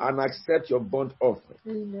sacrifices and accept your burnt offering.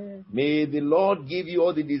 Amen. May the Lord give you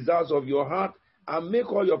all the desires of your heart and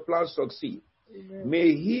make all your plans succeed. Amen.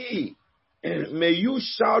 May you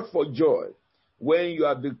shout for joy when you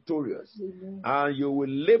are victorious, Amen. and you will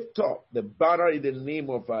lift up the banner in the name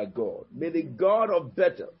of our God. May the God of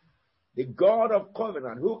Bethel, the God of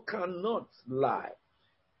covenant, who cannot lie,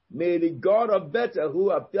 may the God of Bethel, who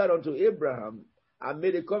appeared unto Abraham and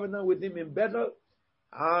made a covenant with him in Bethel,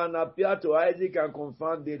 and appeared to Isaac and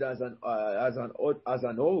confirmed it as an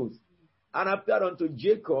oath, and appeared unto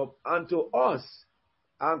Jacob and to us,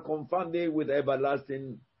 and confirmed it with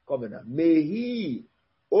everlasting covenant. May he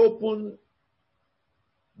open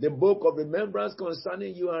the book of remembrance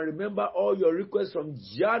concerning you and remember all your requests from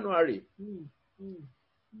January.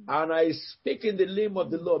 And I speak in the name of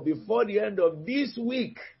the Lord, before the end of this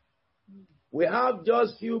week, we have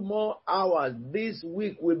just few more hours. This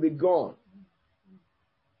week will be gone.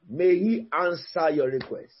 May he answer your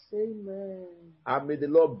requests. Amen. And may the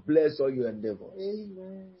Lord bless all your endeavors.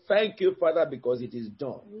 Amen. Thank you, Father, because it is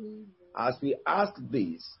done. Amen. As we ask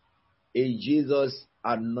this in Jesus'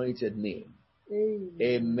 anointed name. Amen.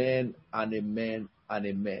 Amen and amen and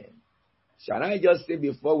amen. Shall I just say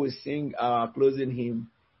before we sing our closing hymn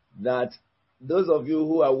that those of you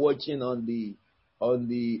who are watching on the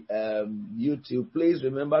YouTube, please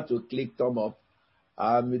remember to click thumb up.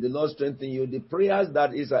 May the Lord strengthen you. The prayers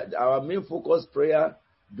that is our main focus prayer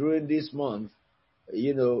during this month,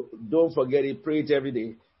 don't forget it. Pray it every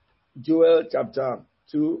day. Joel chapter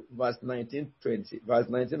 2, verse 19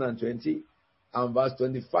 and 20, and verse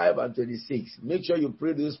 25 and 26. Make sure you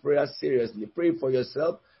pray those prayers seriously. Pray for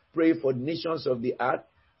yourself, pray for the nations of the earth,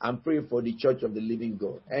 and pray for the church of the living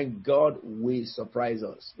God. And God will surprise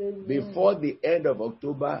us. Amen. Before the end of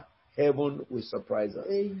October, heaven will surprise us.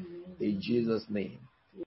 Amen. In Jesus' name.